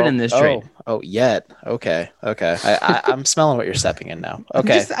hasn't happened in this trade. Yet? Okay. I'm smelling what you're stepping in now.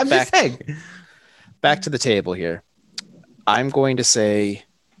 Okay, I'm just saying. Back to the table here. I'm going to say.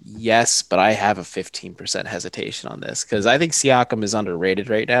 Yes, but I have a 15% hesitation on this because I think Siakam is underrated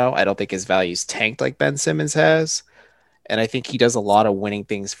right now. I don't think his value's tanked like Ben Simmons has. And I think he does a lot of winning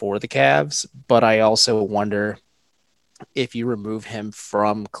things for the Cavs. But I also wonder if you remove him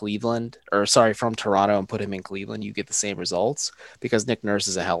from Toronto and put him in Cleveland, you get the same results because Nick Nurse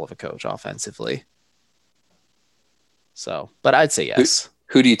is a hell of a coach offensively. So, but I'd say yes.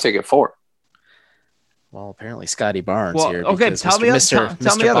 Who do you take it for? Well, apparently Scotty Barnes here. Okay, tell me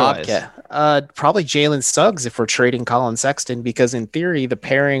otherwise. Probably Jalen Suggs if we're trading Colin Sexton, because in theory, the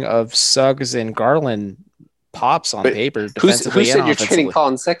pairing of Suggs and Garland pops on paper. Who said you're trading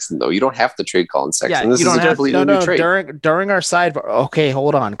Colin Sexton, though? You don't have to trade Colin Sexton. Yeah, this is a completely new trade. During our sidebar, okay,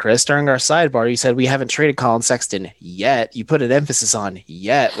 hold on, Chris. During our sidebar, you said we haven't traded Colin Sexton yet. You put an emphasis on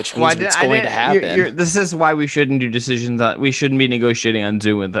yet, which means it's going to happen. This is why we shouldn't do decisions that we shouldn't be negotiating on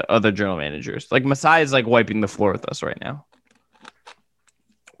Zoom with the other general managers. Like Masai is like wiping the floor with us right now.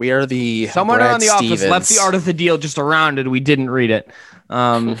 We are the someone Brad on the Stevens. office left the art of the deal just around and we didn't read it.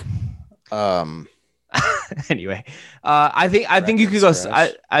 Anyway, I think you could go.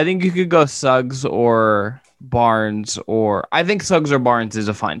 I think you could go Suggs or Barnes, or I think Suggs or Barnes is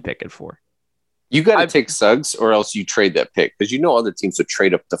a fine pick at 4. You got to take Suggs, or else you trade that pick, because other teams would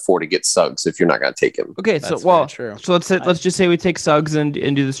trade up to 4 to get Suggs if you're not going to take him. Okay, That's so let's just say we take Suggs and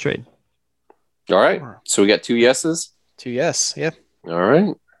do this trade. All right. So we got 2 yeses. 2 yes. Yeah. All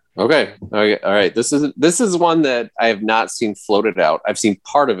right. Okay. All right. This is one that I have not seen floated out. I've seen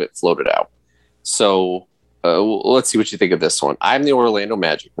part of it floated out. So let's see what you think of this one. I'm the Orlando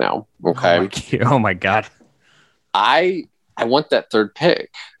Magic now. Okay. Oh my God. I want that 3rd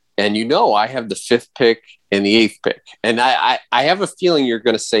pick. And I have the 5th pick and the 8th pick. And I have a feeling you're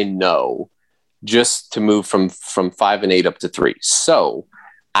going to say no, just to move from 5 and 8 up to 3. So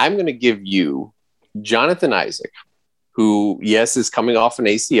I'm going to give you Jonathan Isaac, who, yes, is coming off an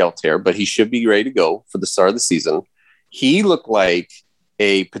ACL tear, but he should be ready to go for the start of the season. He looked like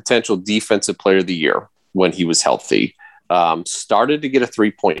a potential defensive player of the year when he was healthy. Started to get a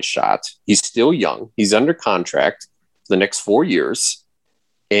 3-point shot. He's still young. He's under contract for the next 4 years.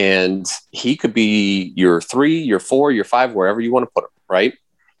 And he could be your 3, your 4, your 5, wherever you want to put him, right?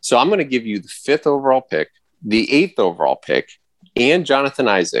 So I'm going to give you the 5th overall pick, the 8th overall pick, and Jonathan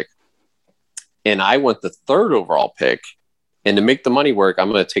Isaac. And I want the 3rd overall pick. And to make the money work,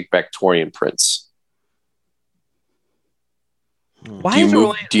 I'm going to take back Taurean Prince.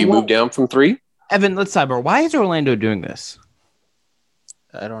 Do you move down from 3? Evan, let's sidebar. Why is Orlando doing this?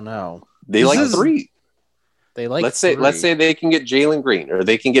 I don't know. They like 3. They like. Let's say they can get Jalen Green, or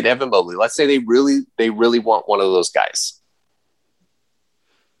they can get Evan Mobley. Let's say they really want one of those guys.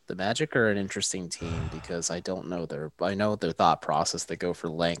 The Magic are an interesting team because I know their thought process. They go for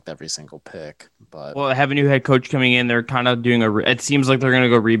length every single pick, but have a new head coach coming in. They're kind of doing it seems like they're going to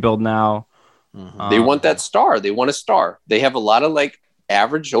go rebuild now. Mm-hmm. They want that star. They want a star. They have a lot of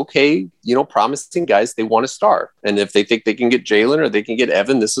average, promising guys. They want a star, and if they think they can get Jalen or they can get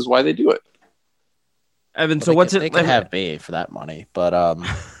Evan, this is why they do it. Evan, so what's it? They could have me for that money, but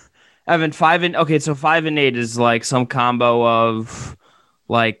Evan, 5 and 8 is like some combo of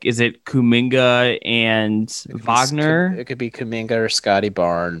is it Kuminga and Wagner? It could be Kuminga or Scotty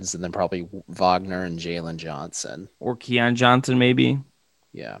Barnes, and then probably Wagner and Jalen Johnson or Keon Johnson, maybe.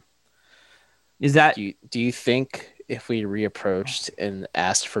 Yeah. Is that? Do you think if we reapproached and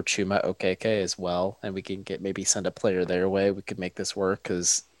asked for Chuma Okeke as well, and we can send a player their way, we could make this work?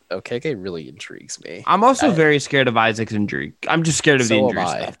 Because Okeke really intrigues me. I'm also very scared of Isaac's injury. I'm just scared of the injury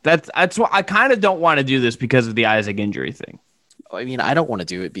stuff. That's why I kind of don't want to do this because of the Isaac injury thing. I mean, I don't want to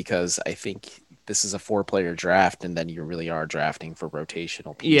do it because I think this is a 4-player draft, and then you really are drafting for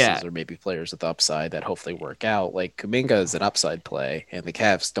rotational pieces or maybe players with upside that hopefully work out. Like Kuminga is an upside play, and the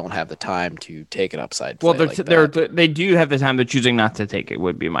Cavs don't have the time to take an upside play. Well, they do have the time. They're choosing not to take it.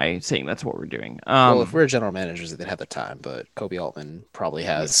 Would be my saying. That's what we're doing. Well, if we're general managers, they'd have the time, but Kobe Altman probably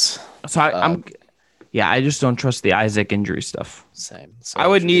has. So I just don't trust the Isaac injury stuff. Same. So I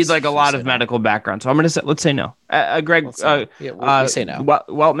would need a lot of medical background. So I'm going to say, let's say no. Greg, we say no.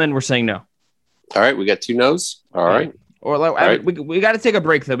 Weltman, we're saying no. All right. We got 2 no's. All right. We got to take a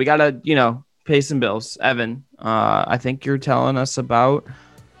break though. We got to, pay some bills. Evan, I think you're telling us about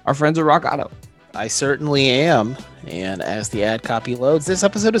our friends at Rock Auto. I certainly am. And as the ad copy loads, this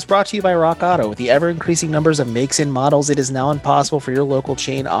episode is brought to you by Rock Auto. With the ever-increasing numbers of makes and models, it is now impossible for your local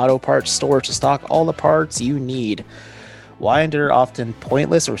chain auto parts store to stock all the parts you need. Why endure often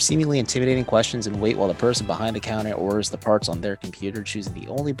pointless or seemingly intimidating questions and wait while the person behind the counter orders the parts on their computer, choosing the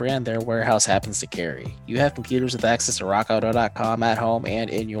only brand their warehouse happens to carry? You have computers with access to rockauto.com at home and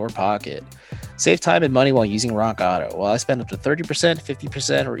in your pocket. Save time and money while using Rock Auto. While I spend up to 30%,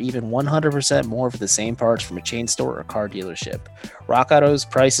 50%, or even 100% more for the same parts from a chain store or car dealership. Rock Auto's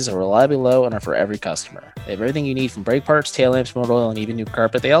prices are reliably low and are for every customer. They have everything you need from brake parts, tail lamps, motor oil, and even new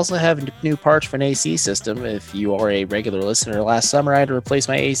carpet. They also have new parts for an AC system. If you are a regular listener, last summer I had to replace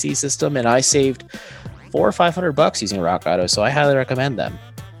my AC system and I saved $400 or $500 using Rock Auto, so I highly recommend them.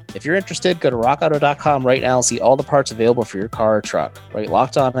 If you're interested, go to rockauto.com right now and see all the parts available for your car or truck. Right,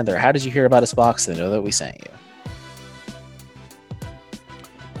 Locked On in there. How did you hear about us box? They know that we sent you.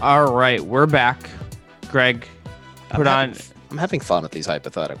 All right, we're back. Greg, I'm having fun with these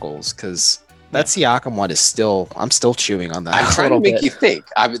hypotheticals because that Siakam one is I'm still chewing on that. I'm trying to make you think.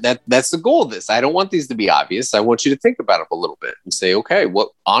 That's the goal of this. I don't want these to be obvious. I want you to think about it a little bit and say, okay,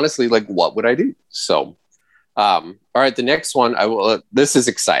 what would I do? So, all right, the next one, this is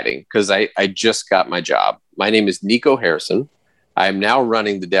exciting because I just got my job. My name is Nico Harrison. I'm now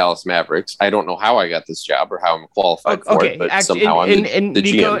running the Dallas Mavericks. I don't know how I got this job or how I'm qualified for it, but somehow I'm the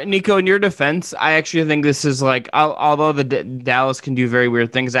GM. Nico, in your defense, I actually think this is although the Dallas can do very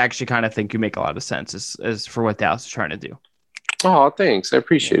weird things, I actually kind of think you make a lot of sense as for what Dallas is trying to do. Oh, thanks. I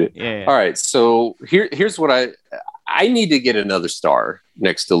appreciate it. Yeah. All right, so here's what I need to get another star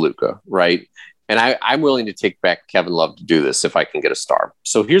next to Luka, right? And I'm willing to take back Kevin Love to do this if I can get a star.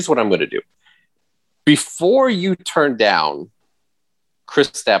 So here's what I'm going to do. Before you turn down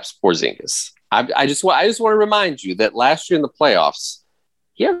Kristaps Porzingis, I just want to remind you that last year in the playoffs,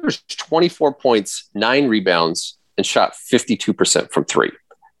 he averaged 24 points, 9 rebounds, and shot 52% from 3.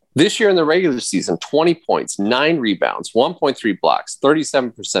 This year in the regular season, 20 points, 9 rebounds, 1.3 blocks,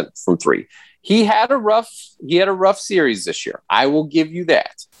 37% from 3. He had a rough series this year. I will give you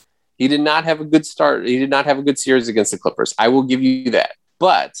that. He did not have a good start. He did not have a good series against the Clippers. I will give you that.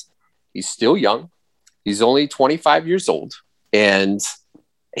 But he's still young. He's only 25 years old, and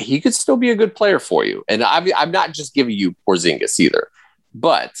he could still be a good player for you. And I'm not just giving you Porzingis either.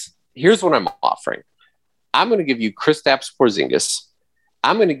 But here's what I'm offering. I'm going to give you Kristaps Porzingis.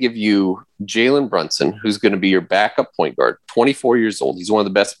 I'm going to give you Jalen Brunson, who's going to be your backup point guard, 24 years old. He's one of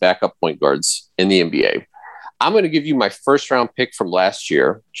the best backup point guards in the NBA. I'm going to give you my first-round pick from last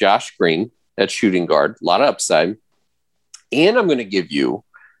year, Josh Green, at shooting guard, a lot of upside. And I'm going to give you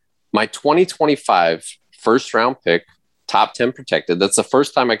my 2025 first-round pick, top 10 protected. That's the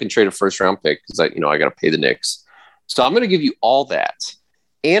first time I can trade a first-round pick because I got to pay the Knicks. So I'm going to give you all that.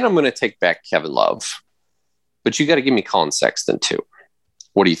 And I'm going to take back Kevin Love. But you got to give me Colin Sexton, too.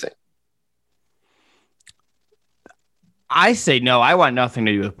 What do you think? I say no. I want nothing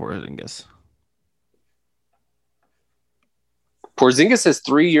to do with Porzingis. Porzingis has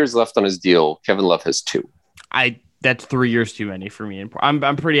 3 years left on his deal. Kevin Love has 2. That's 3 years too many for me. And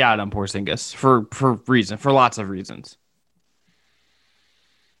I'm pretty out on Porzingis for lots of reasons.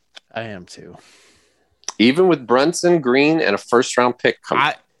 I am too. Even with Brunson, Green, and a first-round pick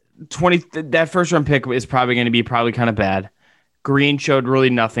coming. That first-round pick is probably going to be kind of bad. Green showed really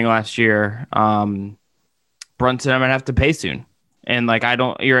nothing last year. Brunson, I'm gonna have to pay soon, and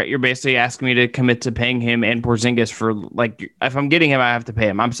you're basically asking me to commit to paying him and Porzingis for if I'm getting him, I have to pay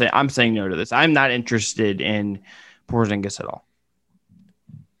him. I'm saying no to this. I'm not interested in Porzingis at all.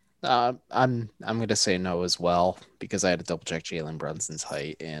 I'm gonna say no as well because I had to double check Jalen Brunson's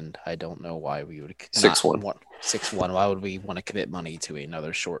height, and I don't know why we would 6'1". 6'1". Why would we want to commit money to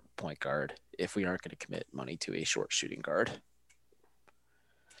another short point guard if we aren't going to commit money to a short shooting guard?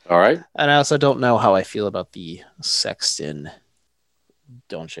 All right. And I also don't know how I feel about the Sexton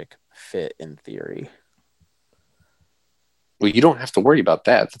Doncic fit in theory. Well, you don't have to worry about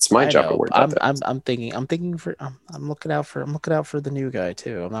that. That's my job to worry about that. I'm looking out for the new guy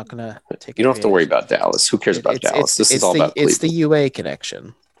too. I'm not gonna take. You don't have to worry about Dallas. Who cares about Dallas? This is all about Cleveland. It's the UA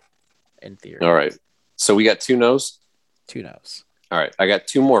connection in theory. All right. So we got 2 no's? 2 no's. All right. I got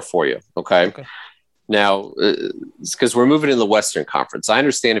 2 more for you. Okay. Now, because we're moving in the Western Conference. I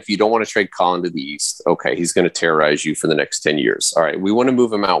understand if you don't want to trade Colin to the East, okay, he's going to terrorize you for the next 10 years. All right. We want to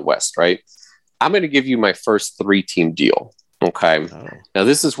move him out West, right? I'm going to give you my first 3-team deal. Okay. Oh. Now,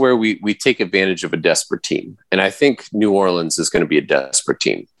 this is where we take advantage of a desperate team. And I think New Orleans is going to be a desperate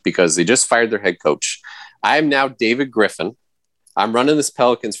team because they just fired their head coach. I am now David Griffin. I'm running this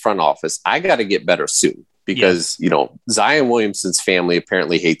Pelicans front office. I got to get better soon because, Zion Williamson's family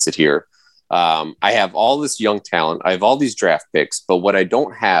apparently hates it here. I have all this young talent. I have all these draft picks, but what I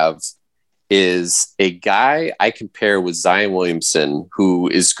don't have is a guy I can pair with Zion Williamson, who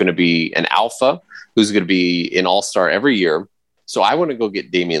is going to be an alpha, who's going to be an all-star every year. So I want to go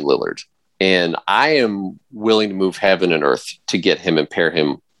get Damian Lillard, and I am willing to move heaven and earth to get him and pair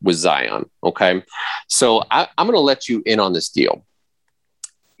him with Zion. Okay. So I'm going to let you in on this deal.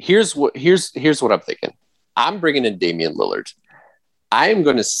 Here's what I'm thinking. I'm bringing in Damian Lillard. I am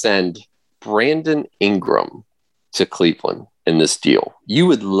going to send Brandon Ingram to Cleveland in this deal. You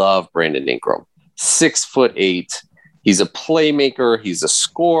would love Brandon Ingram. 6'8". He's a playmaker. He's a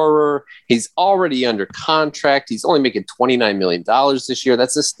scorer. He's already under contract. He's only making $29 million this year.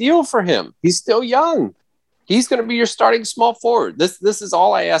 That's a steal for him. He's still young. He's going to be your starting small forward. This is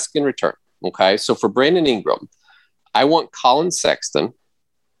all I ask in return. Okay. So for Brandon Ingram, I want Colin Sexton.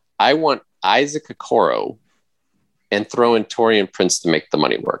 I want Isaac Okoro, and throw in Taurean Prince to make the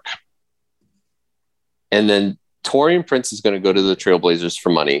money work. And then Taurean Prince is going to go to the Trailblazers for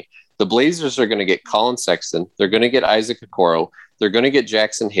money. The Blazers are going to get Colin Sexton. They're going to get Isaac Okoro. They're going to get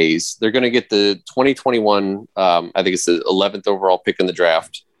Jackson Hayes. They're going to get the 2021, I think it's the 11th overall pick in the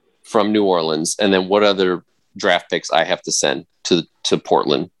draft from New Orleans. And then what other draft picks I have to send to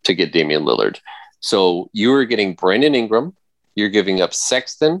Portland to get Damian Lillard. So you are getting Brandon Ingram. You're giving up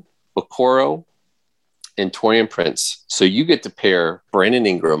Sexton, Okoro, and Taurean Prince. So you get to pair Brandon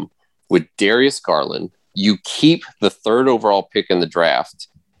Ingram with Darius Garland. You keep the 3rd overall pick in the draft,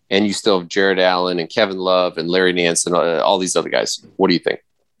 and you still have Jared Allen and Kevin Love and Larry Nance and all these other guys. What do you think?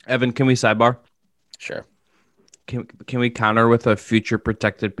 Evan, can we sidebar? Sure. Can we counter with a future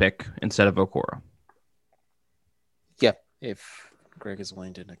protected pick instead of Okoro? Yeah, if Greg is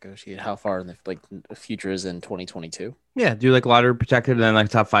willing to negotiate. How far in the future is in 2022? Yeah, do like lottery protected and then like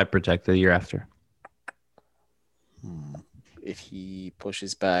top 5 protected the year after. If he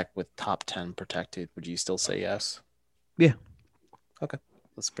pushes back with top 10 protected, would you still say yes? Yeah. Okay,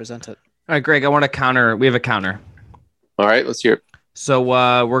 let's present it. All right, Greg, I want to counter. We have a counter. All right, let's hear it. So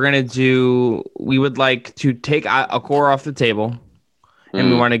we would like to take Okoro off the table. And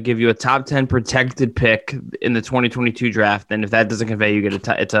we want to give you a top 10 protected pick in the 2022 draft. And if that doesn't convey, you get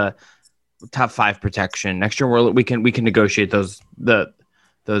it's a top 5 protection. Next year, we can negotiate those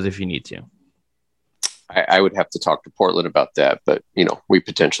if you need to. I would have to talk to Portland about that, but we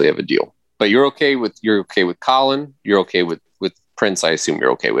potentially have a deal. But you're okay with Colin. You're okay with Prince. I assume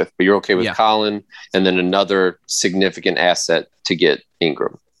you're okay with, but you're okay with Colin, and then another significant asset to get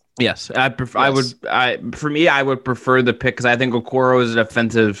Ingram. Yes, I would prefer the pick because I think Okoro is an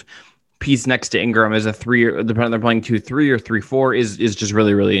offensive piece next to Ingram as a 3. Depending they're playing 2-3 or 3-4 is just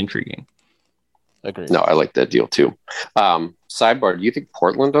really, really intriguing. Agreed. No, I like that deal too. Sidebar: do you think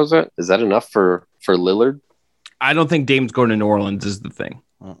Portland does that? Is that enough for Lillard? I don't think Dame's going to New Orleans is the thing.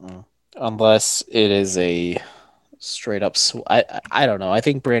 Unless it is a straight up. I don't know. I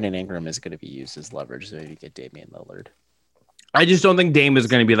think Brandon Ingram is going to be used as leverage to maybe get Damian Lillard. I just don't think Dame is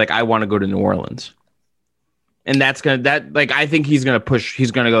going to be like, I want to go to New Orleans. And I think he's going to push.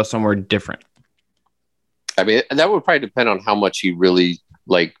 He's going to go somewhere different. I mean, that would probably depend on how much he really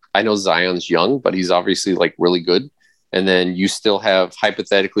like. I know Zion's young, but he's obviously like really good. And then you still have,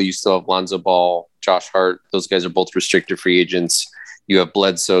 hypothetically, Lonzo Ball, Josh Hart. Those guys are both restricted free agents. You have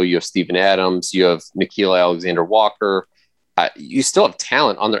Bledsoe, you have Steven Adams, you have Nickeil Alexander-Walker. You still have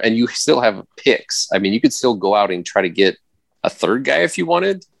talent on there, and you still have picks. I mean, you could still go out and try to get a third guy if you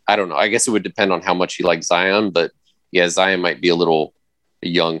wanted. I don't know. I guess it would depend on how much you like Zion, but yeah, Zion might be a little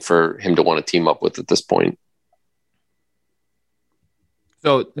young for him to want to team up with at this point.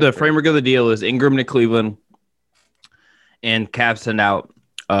 So the framework of the deal is Ingram to Cleveland and Cavs send out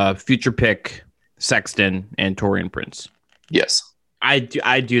future pick Sexton and Taurean Prince. Yes. I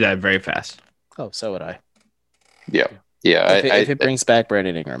do that very fast. Oh, so would I. Yeah. Yeah. If it brings back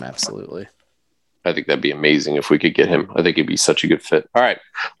Brandon Ingram, absolutely. I think that'd be amazing if we could get him. I think he'd be such a good fit. All right.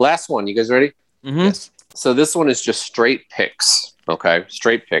 Last one. You guys ready? Mm-hmm. Yes. So this one is just straight picks. Okay.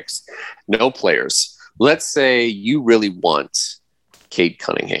 Straight picks. No players. Let's say you really want Cade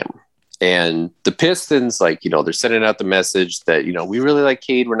Cunningham. And the Pistons, they're sending out the message that, we really like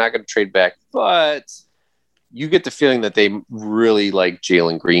Cade. We're not going to trade back. But you get the feeling that they really like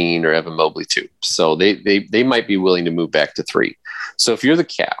Jalen Green or Evan Mobley too. So they might be willing to move back to 3. So if you're the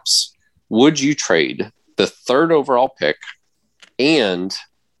Cavs, would you trade the 3rd overall pick and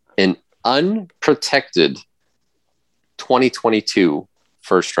an unprotected 2022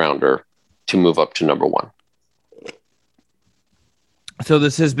 first rounder to move up to number 1? So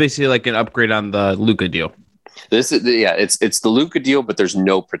this is basically like an upgrade on the Luka deal. It's the Luka deal, but there's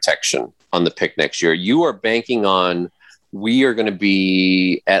no protection on the pick next year. You are banking on we are going to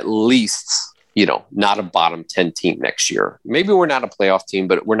be at least, not a bottom 10 team next year. Maybe we're not a playoff team,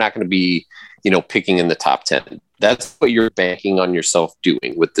 but we're not going to be, picking in the top 10. That's what you're banking on yourself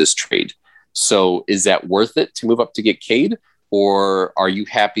doing with this trade. So is that worth it to move up to get Cade, or are you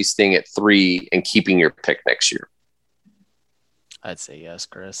happy staying at 3 and keeping your pick next year? I'd say yes,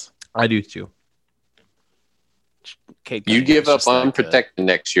 Chris. I do too. You give up unprotected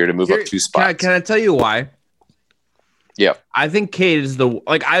next year to move up 2 spots. Can I tell you why? Yeah. I think Cade is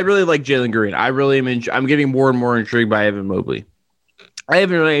I really like Jalen Green. I really am. I'm getting more and more intrigued by Evan Mobley. I'm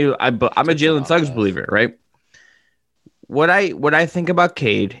a Jalen Suggs believer, right? What I think about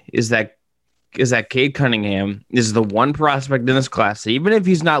Cade is that Cade Cunningham is the one prospect in this class, even if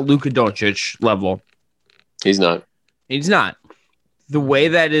he's not Luka Doncic level. He's not. The way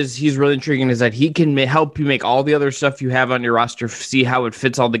that he's really intriguing is that he can help you make all the other stuff you have on your roster, see how it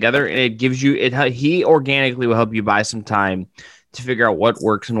fits all together. And it gives you he organically will help you buy some time to figure out what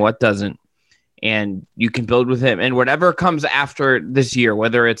works and what doesn't. And you can build with him, and whatever comes after this year,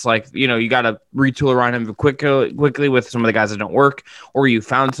 whether it's you got to retool around him quickly with some of the guys that don't work, or you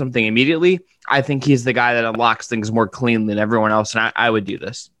found something immediately. I think he's the guy that unlocks things more clean than everyone else. And I would do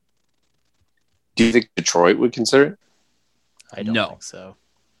this. Do you think Detroit would consider it? I don't think so.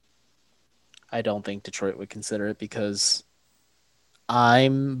 I don't think Detroit would consider it because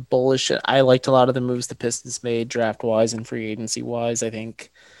I'm bullish. I liked a lot of the moves the Pistons made draft-wise and free agency-wise. I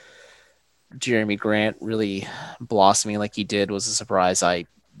think Jeremy Grant really blossoming like he did was a surprise.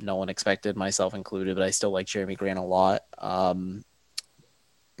 No one expected, myself included, but I still like Jeremy Grant a lot.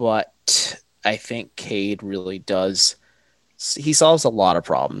 But I think Cade really does. He solves a lot of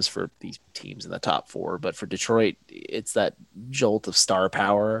problems for these teams in the top four, but for Detroit, it's that jolt of star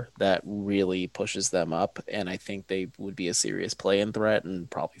power that really pushes them up, and I think they would be a serious play-in threat and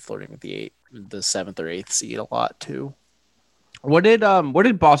probably flirting with the seventh or eighth seed a lot too. What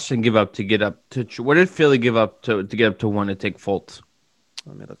did Boston give up to get up to? What did Philly give up to get up to one to take Fultz?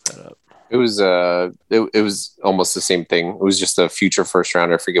 Let me look that up. It was it was almost the same thing. It was just a future first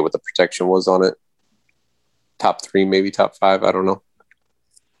rounder. I forget what the protection was on it. Top 3, maybe top 5. I don't know.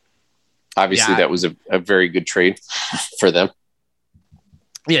 Obviously, that was a very good trade for them.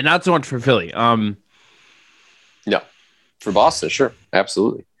 Yeah, not so much for Philly. No, for Boston, sure,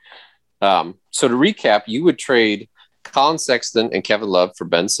 absolutely. So to recap, you would trade Colin Sexton and Kevin Love for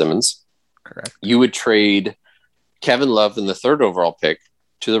Ben Simmons. Correct. You would trade Kevin Love in the 3rd overall pick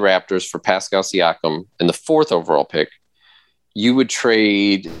to the Raptors for Pascal Siakam in the 4th overall pick. You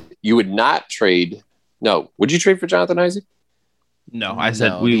would not trade. No, would you trade for Jonathan Isaac? No, I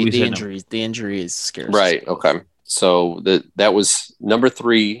said we the said injuries. No. The injury is scary. Right. Okay. So that was number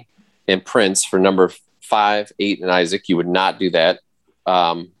 3 and Prince for number 5, 8, and Isaac. You would not do that.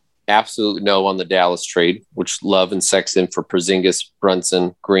 Absolutely no on the Dallas trade, which Love and Sexton for Porzingis,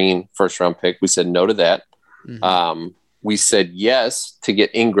 Brunson, Green, 1st round pick. We said no to that. Mm-hmm. We said yes to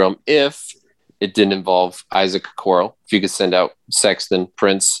get Ingram if it didn't involve Isaac Okoro. If you could send out Sexton,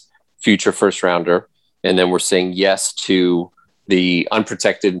 Prince, future 1st rounder. And then we're saying yes to the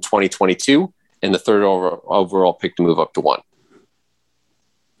unprotected in 2022 and the 3rd overall pick to move up to 1.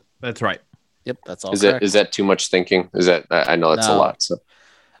 That's right. Yep, that's all. Is that too much thinking? Is that I know that's a lot. So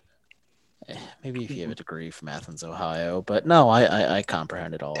maybe if you have a degree from Athens, Ohio, but no, I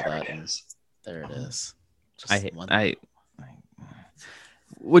comprehended all that. And there it is.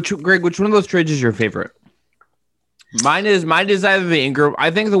 Which one of those trades is your favorite? Mine is either the Ingram.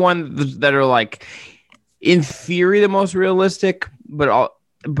 I think the one that are like, in theory, the most realistic, but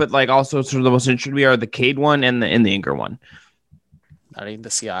like also sort of the most interesting to me are the Cade one and the Ingram one. Not even the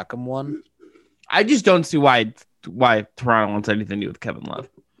Siakam one. I just don't see why Toronto wants anything to do with Kevin Love.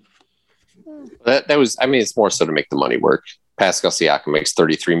 That was, I mean, it's more so to make the money work. Pascal Siakam makes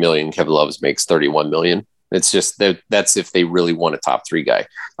 $33 million. Kevin Love makes $31 million. It's just that's if they really want a top 3 guy.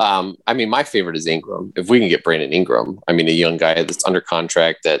 I mean, my favorite is Ingram. If we can get Brandon Ingram, I mean, a young guy that's under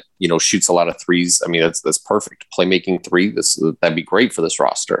contract that, shoots a lot of threes. I mean, that's perfect. Playmaking 3. That'd be great for this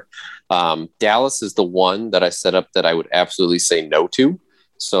roster. Dallas is the one that I set up that I would absolutely say no to.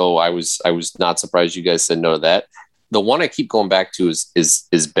 So I was not surprised you guys said no to that. The one I keep going back to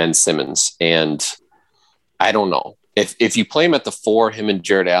is Ben Simmons, and I don't know. If you play him at the 4, him and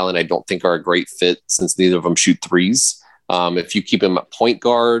Jared Allen, I don't think are a great fit since neither of them shoot threes. If you keep him at point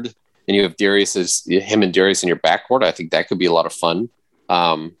guard and you have him and Darius in your backcourt, I think that could be a lot of fun.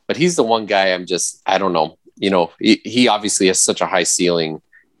 But he's the one guy I don't know. He obviously has such a high ceiling,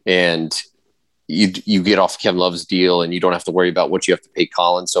 and you get off Kevin Love's deal and you don't have to worry about what you have to pay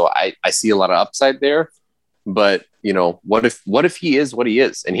Colin. So I see a lot of upside there. But, what if he is what he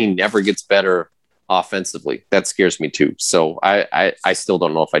is and he never gets better offensively? That scares me too. So I still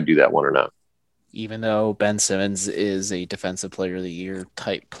don't know if I do that one or not. Even though Ben Simmons is a defensive player of the year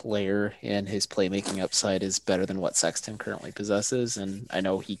type player and his playmaking upside is better than what Sexton currently possesses. And I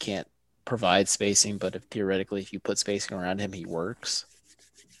know he can't provide spacing, but theoretically, if you put spacing around him, he works.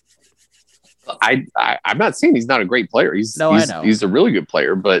 I'm not saying he's not a great player. I know he's a really good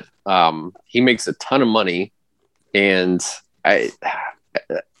player, but he makes a ton of money. And I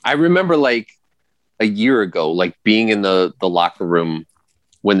remember like a year ago, like being in the locker room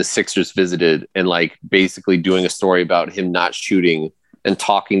when the Sixers visited and like basically doing a story about him not shooting and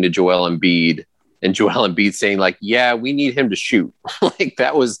talking to Joel Embiid and Joel Embiid saying like, yeah, we need him to shoot. Like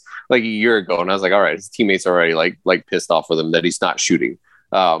that was like a year ago. And I was like, all right, his teammates are already like pissed off with him that he's not shooting.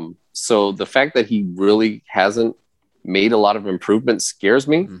 So the fact that he really hasn't made a lot of improvements scares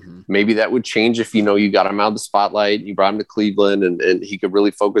me. Mm-hmm. Maybe that would change if, you got him out of the spotlight, you brought him to Cleveland and he could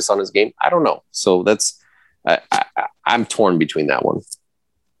really focus on his game. I don't know. So I'm torn between that one.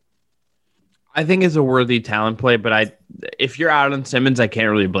 I think it's a worthy talent play, but if you're out on Simmons, I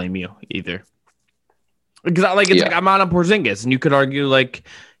can't really blame you either. Because like I'm out on Porzingis, and you could argue like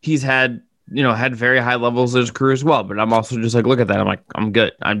he's had very high levels of his career as well. But I'm also just like, look at that. I'm like, I'm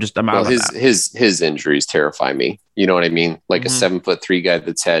good. I'm out. Well, his injuries terrify me. You know what I mean? Like mm-hmm. a 7'3" guy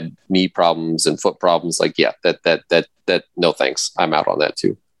that's had knee problems and foot problems. Like, yeah, that no thanks. I'm out on that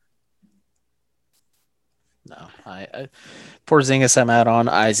too. No, I Porzingis I'm out on.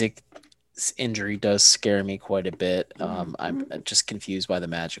 Isaac's injury does scare me quite a bit. I'm just confused why the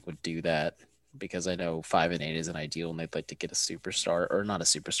Magic would do that. because I know 5 and 8 isn't ideal and they'd like to get a superstar, or not a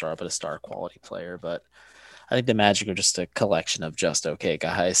superstar, but a star quality player. But I think the Magic are just a collection of just okay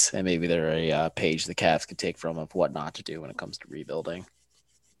guys, and maybe they're a page the Cavs could take from of what not to do when it comes to rebuilding.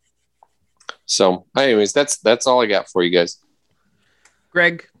 So, anyways, that's all I got for you guys.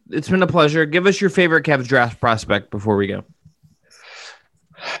 Greg, it's been a pleasure. Give us your favorite Cavs draft prospect before we go.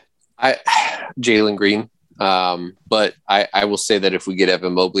 Jalen Green. But I will say that if we get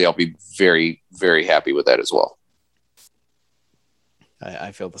Evan Mobley, I'll be very, very happy with that as well.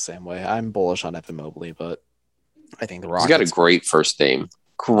 I feel the same way. I'm bullish on Evan Mobley, but I think the Rockets. He's got a great first name.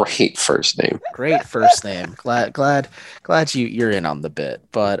 Great first name. Great first name. Glad you're in on the bit.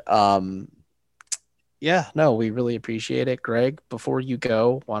 But yeah, no, we really appreciate it. Greg, before you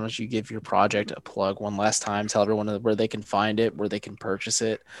go, why don't you give your project a plug one last time? Tell everyone where they can find it, where they can purchase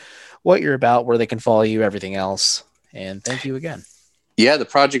it, what you're about, where they can follow you, everything else. And thank you again. Yeah, the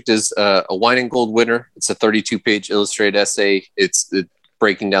project is a Wine and Gold winner. It's a 32-page illustrated essay. It's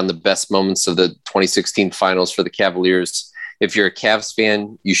breaking down the best moments of the 2016 finals for the Cavaliers. If you're a Cavs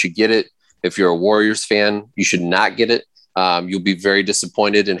fan, you should get it. If you're a Warriors fan, you should not get it. You'll be very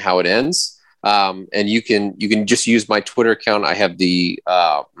disappointed in how it ends. And you can just use my Twitter account. I have the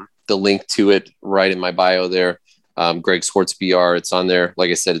link to it right in my bio there. Greg Swartz BR. It's on there. Like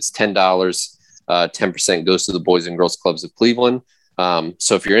I said, it's $10. 10% goes to the Boys and Girls Clubs of Cleveland.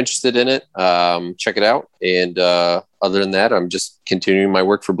 So if you're interested in it, check it out. And other than that, I'm just continuing my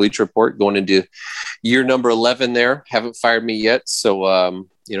work for Bleacher Report, going into year number 11 there. Haven't fired me yet. So,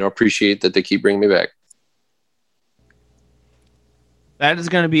 appreciate that they keep bringing me back. That is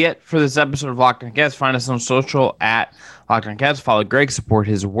going to be it for this episode of Locked On Cavs. Find us on social at Locked On Cavs. Follow Greg, support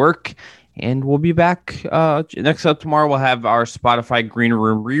his work, and we'll be back next up tomorrow. We'll have our Spotify Green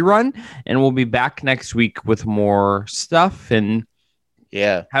Room rerun, and we'll be back next week with more stuff. And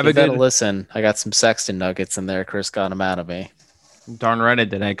yeah, have a good listen. I got some Sexton nuggets in there. Chris got them out of me. Darn right I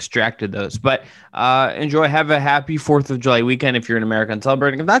did. I extracted those. But enjoy. Have a happy 4th of July weekend if you're in America and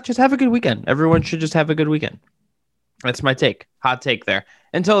celebrating. If not, just have a good weekend. Everyone should just have a good weekend. That's my take. Hot take there.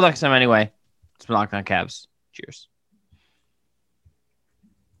 Until next time, anyway, it's been Locked On Cavs. Cheers.